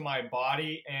listen to my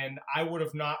body, and I would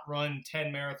have not run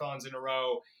 10 marathons in a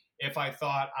row if I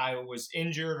thought I was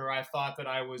injured or I thought that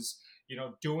I was,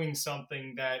 doing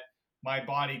something that my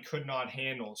body could not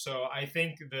handle. So I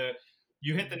think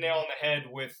you hit the nail on the head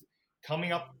with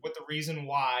coming up with the reason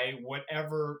why,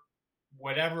 whatever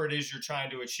it is you're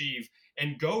trying to achieve,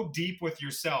 and go deep with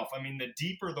yourself. I mean, the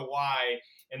deeper the why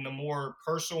and the more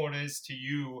personal it is to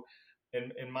you,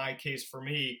 in my case, for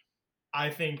me, I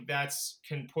think that's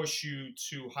can push you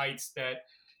to heights that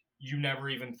you never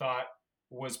even thought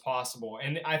was possible.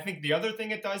 And I think the other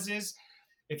thing it does is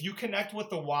if you connect with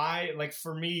the why, like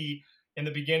for me in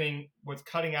the beginning with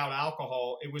cutting out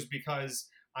alcohol, it was because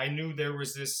I knew there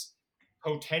was this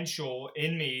potential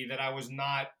in me that I was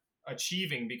not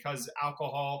achieving because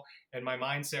alcohol and my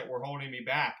mindset were holding me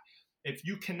back. If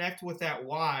you connect with that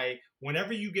why,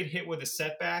 whenever you get hit with a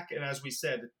setback, and as we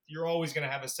said, you're always going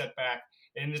to have a setback,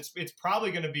 and it's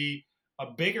probably going to be a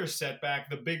bigger setback,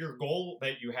 the bigger goal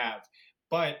that you have.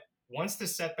 But once the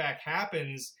setback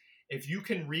happens, if you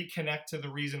can reconnect to the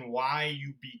reason why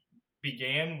you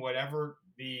began whatever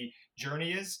the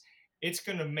journey is,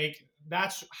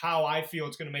 that's how I feel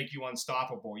it's going to make you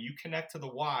unstoppable. You connect to the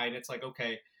why, and it's like,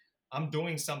 okay, I'm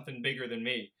doing something bigger than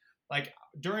me. Like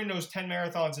during those 10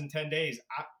 marathons in 10 days,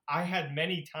 I had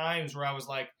many times where I was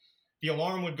like, the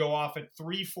alarm would go off at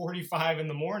 3:45 in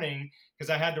the morning because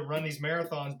I had to run these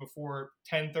marathons before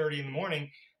 10:30 in the morning.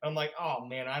 And I'm like, oh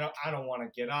man, I don't want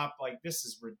to get up. Like this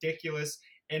is ridiculous.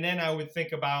 And then I would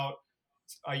think about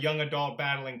a young adult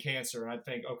battling cancer, and I'd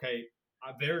think, okay,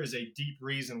 there is a deep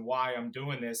reason why I'm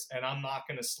doing this, and I'm not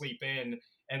going to sleep in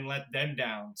and let them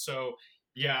down. So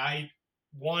yeah, I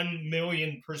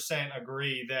 1,000,000%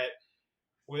 agree that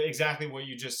with exactly what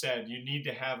you just said. You need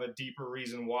to have a deeper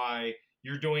reason why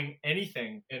you're doing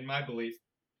anything, in my belief.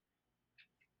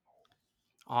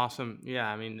 Awesome. Yeah,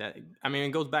 I mean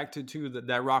it goes back to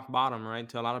that rock bottom, right?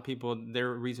 To a lot of people,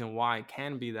 their reason why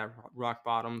can be that rock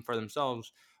bottom for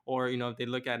themselves, or if they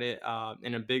look at it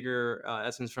in a bigger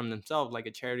essence from themselves, like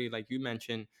a charity, like you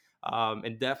mentioned,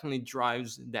 it definitely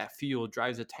drives that fuel,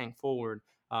 drives the tank forward.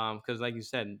 Because, like you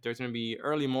said, there's going to be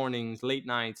early mornings, late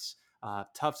nights,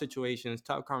 tough situations,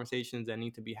 tough conversations that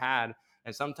need to be had,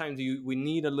 and sometimes we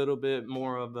need a little bit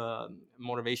more of a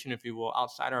motivation, if you will,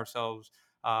 outside ourselves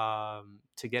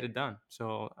to get it done.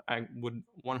 So I would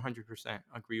 100%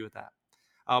 agree with that.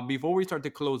 Before we start to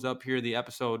close up here the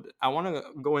episode, I want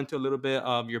to go into a little bit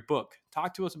of your book.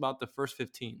 Talk to us about the first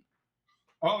 15.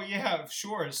 Oh yeah,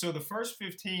 sure. So the first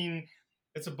 15,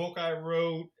 it's a book I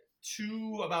wrote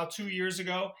about 2 years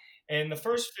ago, and the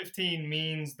first 15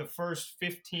 means the first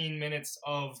 15 minutes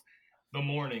of the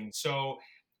morning. So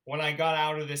when I got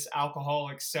out of this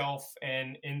alcoholic self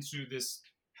and into this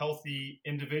healthy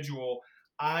individual,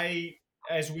 I,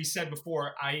 as we said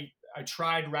before, I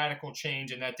tried radical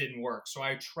change and that didn't work. So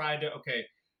I tried to, okay,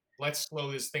 let's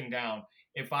slow this thing down.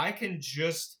 If I can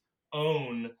just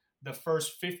own the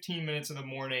first 15 minutes of the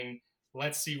morning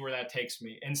let's see where that takes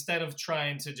me. Instead of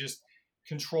trying to just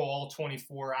control all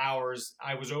 24 hours,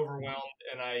 I was overwhelmed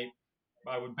and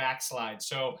I would backslide.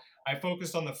 So I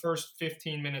focused on the first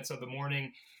 15 minutes of the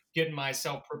morning, getting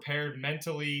myself prepared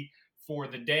mentally for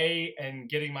the day and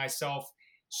getting myself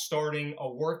starting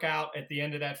a workout at the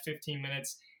end of that 15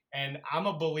 minutes. And I'm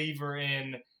a believer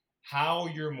in how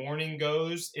your morning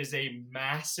goes is a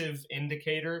massive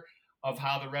indicator of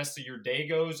how the rest of your day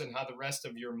goes and how the rest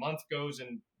of your month goes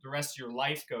and the rest of your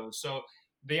life goes. So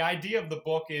the idea of the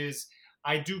book is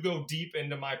I do go deep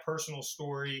into my personal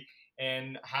story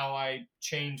and how I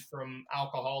changed from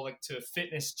alcoholic to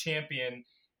fitness champion.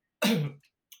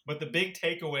 But the big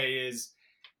takeaway is,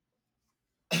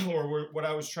 or what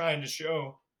I was trying to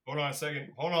show, hold on a second.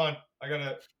 Hold on. I got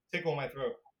to tickle my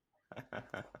throat.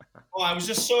 Oh, I was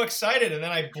just so excited, and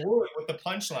then I blew it with the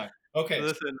punchline. Okay.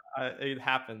 Listen, it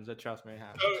happens. Trust me, it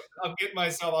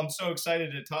happens. So I'm so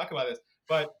excited to talk about this.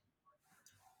 But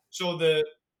so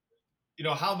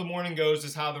how the morning goes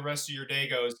is how the rest of your day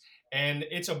goes. And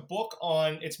it's a book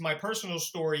it's my personal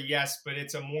story, yes, but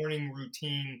it's a morning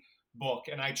routine book.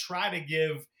 And I try to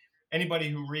give anybody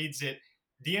who reads it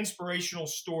the inspirational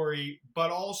story,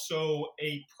 but also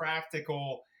a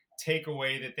practical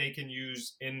takeaway that they can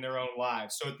use in their own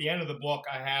lives. So at the end of the book,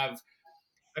 I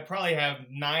probably have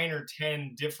 9 or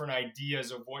 10 different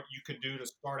ideas of what you could do to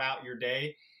start out your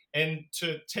day. And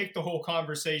to take the whole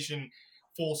conversation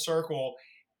full circle,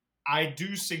 I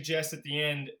do suggest at the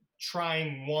end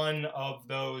trying one of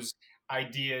those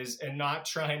ideas and not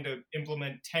trying to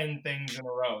implement 10 things in a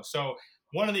row. So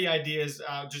one of the ideas,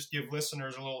 I'll just give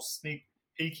listeners a little sneak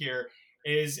peek here,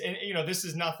 is, and this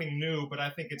is nothing new, but I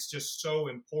think it's just so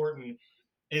important,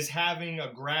 is having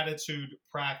a gratitude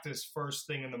practice first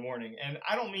thing in the morning. And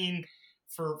I don't mean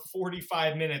for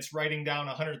 45 minutes writing down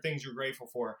 100 things you're grateful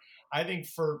for. I think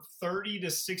for 30 to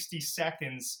 60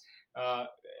 seconds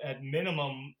at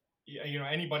minimum,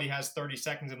 anybody has 30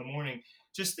 seconds in the morning.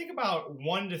 Just think about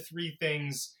 1 to 3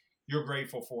 things you're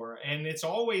grateful for. And it's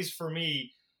always, for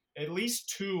me, at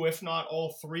least 2, if not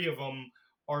all 3 of them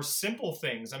are simple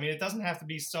things. I mean, it doesn't have to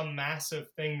be some massive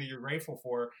thing that you're grateful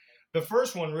for. The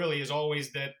first one really is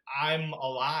always that I'm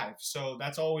alive. So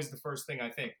that's always the first thing I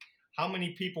think. How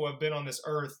many people have been on this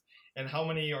earth and how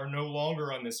many are no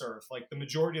longer on this earth? Like the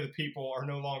majority of the people are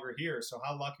no longer here. So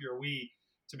how lucky are we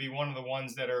to be one of the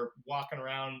ones that are walking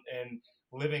around and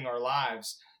living our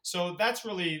lives? So that's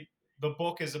really, the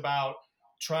book is about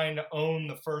trying to own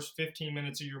the first 15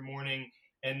 minutes of your morning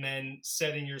and then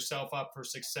setting yourself up for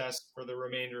success for the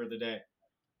remainder of the day.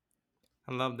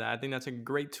 I love that. I think that's a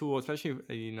great tool, especially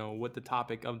with the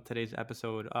topic of today's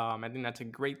episode. I think that's a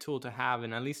great tool to have,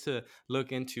 and at least to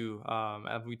look into.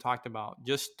 As we talked about,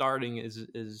 just starting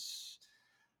is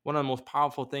one of the most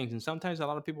powerful things, and sometimes a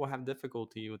lot of people have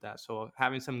difficulty with that. So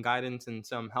having some guidance and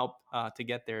some help to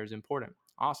get there is important.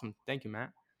 Awesome, thank you,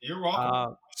 Matt. You're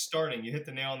welcome. Starting, you hit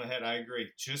the nail on the head. I agree.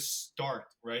 Just start,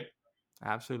 right?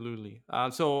 Absolutely.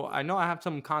 So I know I have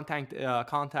some contact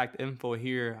info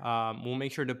here. We'll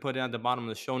make sure to put it at the bottom of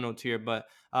the show notes here. But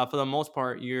for the most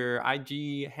part, your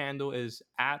IG handle is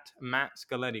at Matt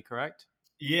Scaletti, correct?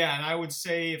 Yeah, and I would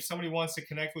say if somebody wants to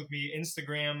connect with me,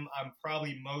 Instagram, I'm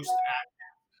probably most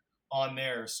active on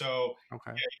there. So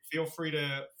okay. Feel free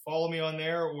to follow me on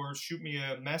there or shoot me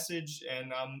a message.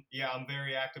 And I'm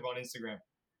very active on Instagram.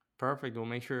 Perfect. We'll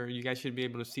make sure you guys should be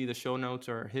able to see the show notes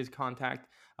or his contact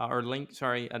or link,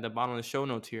 at the bottom of the show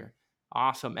notes here.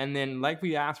 Awesome. And then like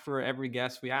we asked for every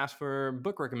guest, we asked for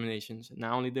book recommendations.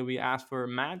 Not only did we ask for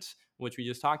Matt's, which we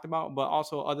just talked about, but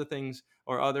also other things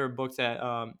or other books that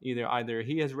either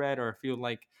he has read or feel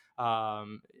like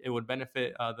it would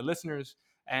benefit the listeners.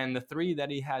 And the 3 that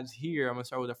he has here, I'm going to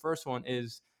start with the first one,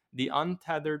 is The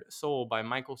Untethered Soul by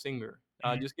Michael Singer.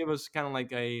 Just give us kind of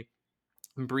like a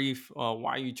brief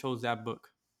why you chose that book.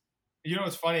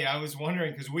 It's funny. I was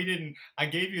wondering because I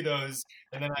gave you those,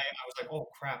 and then I was like, oh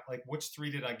crap, like which 3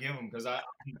 did I give them? Because I'm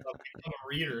a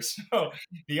reader. So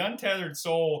The Untethered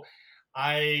Soul,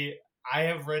 I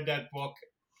have read that book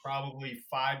probably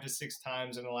 5 to 6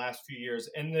 times in the last few years.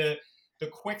 And the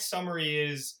quick summary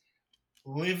is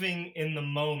living in the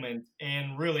moment.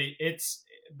 And really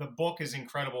the book is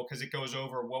incredible because it goes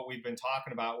over what we've been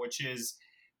talking about, which is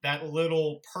that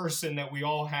little person that we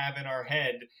all have in our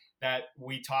head that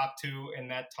we talk to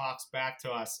and that talks back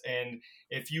to us. And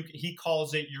he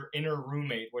calls it your inner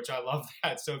roommate, which I love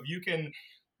that. So if you can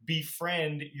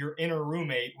befriend your inner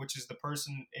roommate, which is the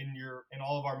person in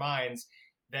all of our minds,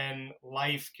 then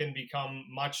life can become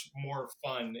much more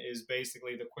fun, is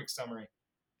basically the quick summary.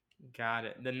 Got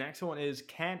it. The next one is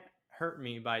Can't Hurt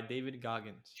Me by David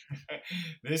Goggins.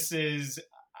 This is,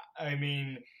 I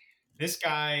mean, This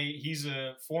guy, he's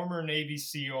a former Navy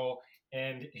SEAL,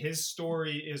 and his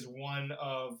story is one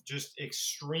of just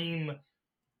extreme,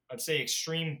 I'd say,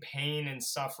 extreme pain and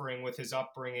suffering with his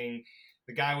upbringing.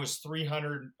 The guy was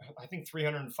 300, I think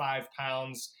 305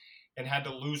 pounds, and had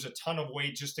to lose a ton of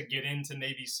weight just to get into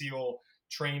Navy SEAL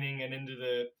training and into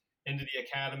the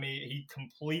academy. He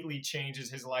completely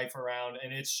changes his life around,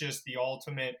 and it's just the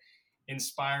ultimate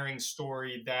inspiring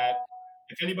story that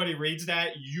if anybody reads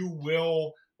that, you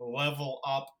will level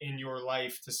up in your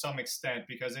life to some extent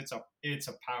because it's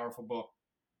a powerful book.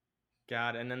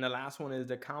 Got it. And then the last one is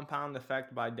The Compound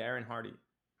Effect by Darren Hardy.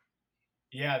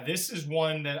 Yeah, this is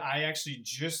one that I actually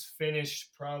just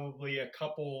finished probably a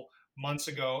couple months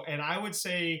ago. And I would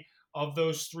say of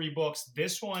those three books,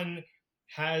 this one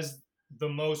has the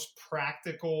most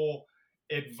practical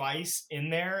advice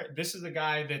in there. This is a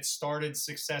guy that started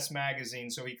Success Magazine,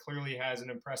 so he clearly has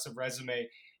an impressive resume.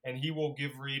 And he will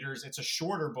give readers, it's a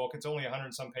shorter book, it's only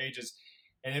 100 some pages,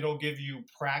 and it'll give you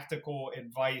practical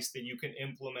advice that you can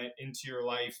implement into your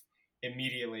life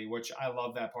immediately, which I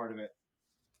love that part of it.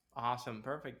 Awesome.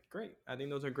 Perfect. Great. I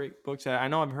think those are great books. I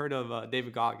know I've heard of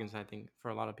David Goggins. I think for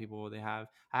a lot of people, they have.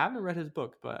 I haven't read his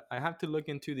book, but I have to look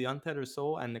into The Untethered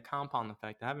Soul and The Compound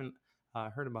Effect. I haven't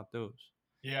heard about those.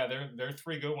 Yeah, they're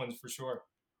three good ones for sure.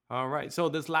 All right. So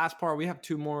this last part, we have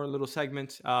two more little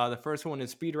segments. The first one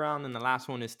is speed round, and the last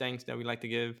one is thanks that we like to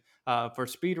give. For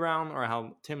speed round, or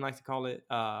how Tim likes to call it,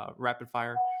 rapid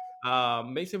fire.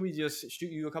 Basically, we just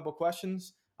shoot you a couple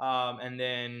questions, and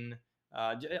then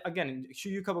again, shoot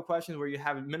you a couple questions where you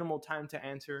have minimal time to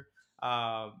answer.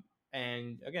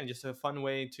 And again, just a fun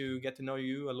way to get to know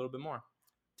you a little bit more.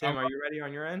 Tim, are you ready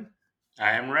on your end?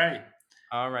 I am ready.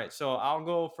 All right. So I'll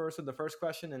go first with the first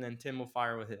question, and then Tim will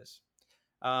fire with his.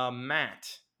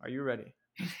 Matt, are you ready?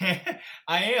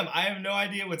 I am. I have no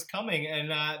idea what's coming, and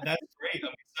that's great.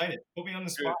 I'm excited. Put me on the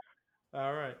spot.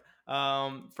 All right.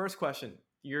 First question: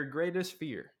 your greatest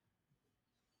fear?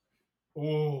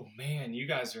 Oh man, you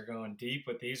guys are going deep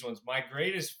with these ones. My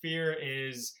greatest fear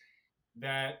is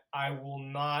that I will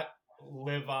not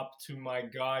live up to my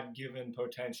God-given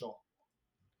potential.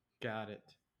 Got it.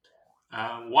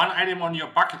 One item on your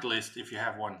bucket list, if you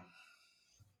have one.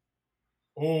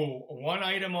 Oh, one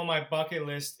item on my bucket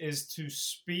list is to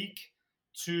speak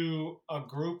to a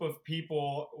group of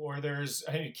people, or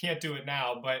you can't do it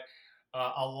now, but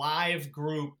a live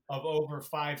group of over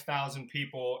 5,000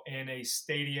 people in a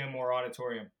stadium or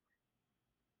auditorium.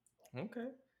 Okay.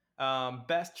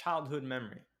 Best childhood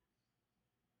memory?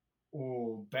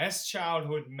 Oh, best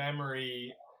childhood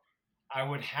memory, I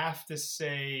would have to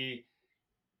say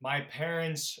my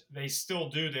parents, they still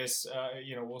do this.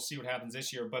 We'll see what happens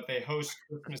this year, but they host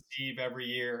Christmas Eve every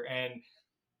year. And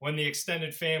when the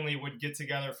extended family would get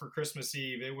together for Christmas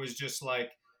Eve, it was just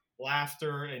like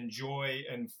laughter and joy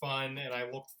and fun. And I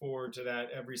looked forward to that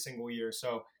every single year.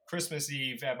 So Christmas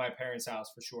Eve at my parents' house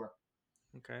for sure.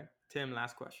 Okay. Tim,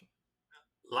 last question.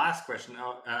 Last question.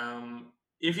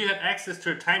 If you had access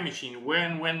to a time machine,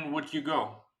 when would you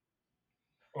go?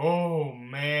 Oh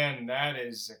man, that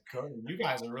is good. You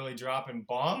guys are really dropping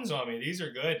bombs on me. These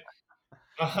are good.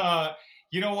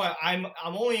 You know what? I'm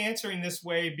only answering this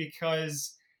way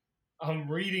because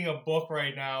I'm reading a book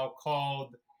right now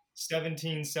called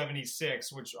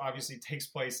 1776, which obviously takes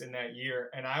place in that year,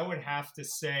 and I would have to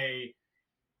say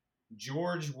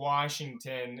George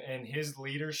Washington and his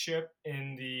leadership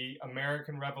in the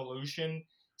American Revolution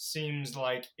seems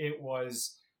like it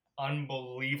was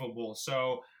unbelievable.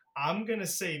 So I'm going to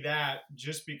say that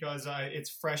just because it's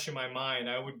fresh in my mind.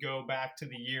 I would go back to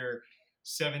the year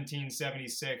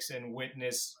 1776 and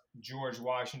witness George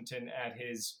Washington at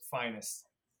his finest.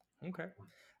 Okay.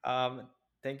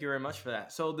 Thank you very much for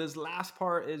that. So this last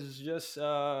part is just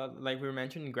like we were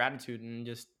mentioning, gratitude and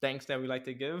just thanks that we like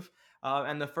to give.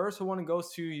 And the first one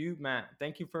goes to you, Matt.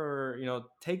 Thank you for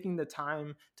taking the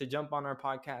time to jump on our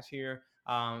podcast here,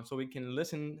 so we can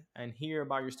listen and hear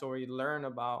about your story, learn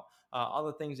about all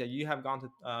the things that you have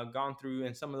gone through,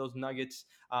 and some of those nuggets,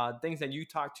 things that you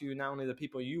talk to not only the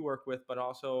people you work with, but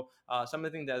also some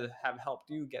of the things that have helped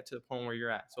you get to the point where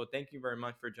you're at. So thank you very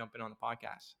much for jumping on the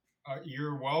podcast.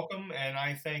 You're welcome, and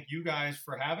I thank you guys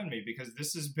for having me because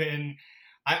this has been.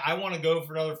 I want to go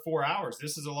for another 4 hours.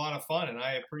 This is a lot of fun, and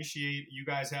I appreciate you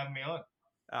guys having me on.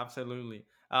 Absolutely.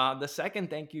 The second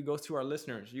thank you goes to our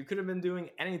listeners. You could have been doing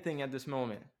anything at this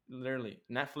moment, literally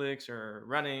Netflix or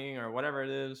running or whatever it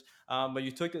is, but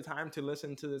you took the time to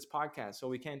listen to this podcast. So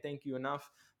we can't thank you enough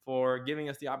for giving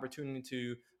us the opportunity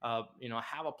to,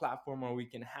 have a platform where we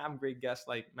can have great guests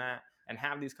like Matt and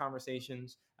have these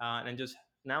conversations, and just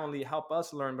not only help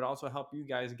us learn, but also help you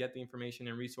guys get the information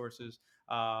and resources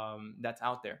that's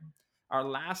out there. Our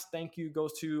last thank you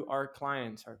goes to our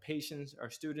clients, our patients,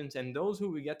 our students, and those who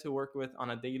we get to work with on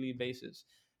a daily basis.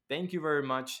 Thank you very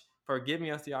much for giving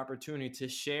us the opportunity to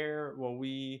share what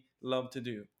we love to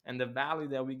do and the value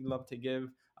that we love to give.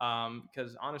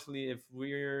 Because honestly, if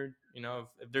we're,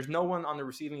 if there's no one on the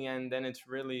receiving end, then it's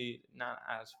really not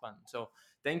as fun. So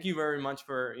thank you very much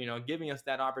for, giving us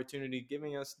that opportunity,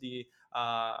 giving us the,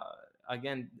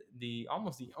 again, the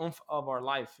almost the oomph of our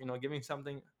life, giving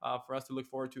something for us to look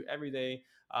forward to every day,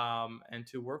 and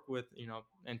to work with,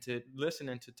 and to listen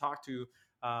and to talk to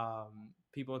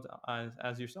people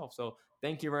as yourself. So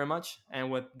thank you very much.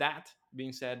 And with that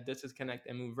being said, this is Connect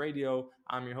and Move Radio.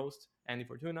 I'm your host, Andy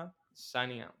Fortuna,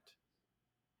 signing out.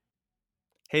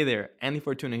 Hey there, Andy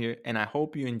Fortuna here, and I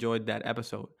hope you enjoyed that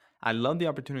episode. I love the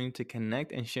opportunity to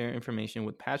connect and share information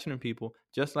with passionate people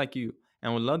just like you,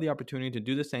 and would love the opportunity to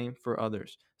do the same for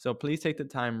others. So please take the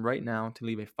time right now to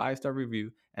leave a 5-star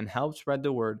review and help spread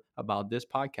the word about this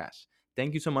podcast.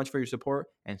 Thank you so much for your support,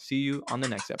 and see you on the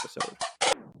next episode.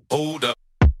 Hold up.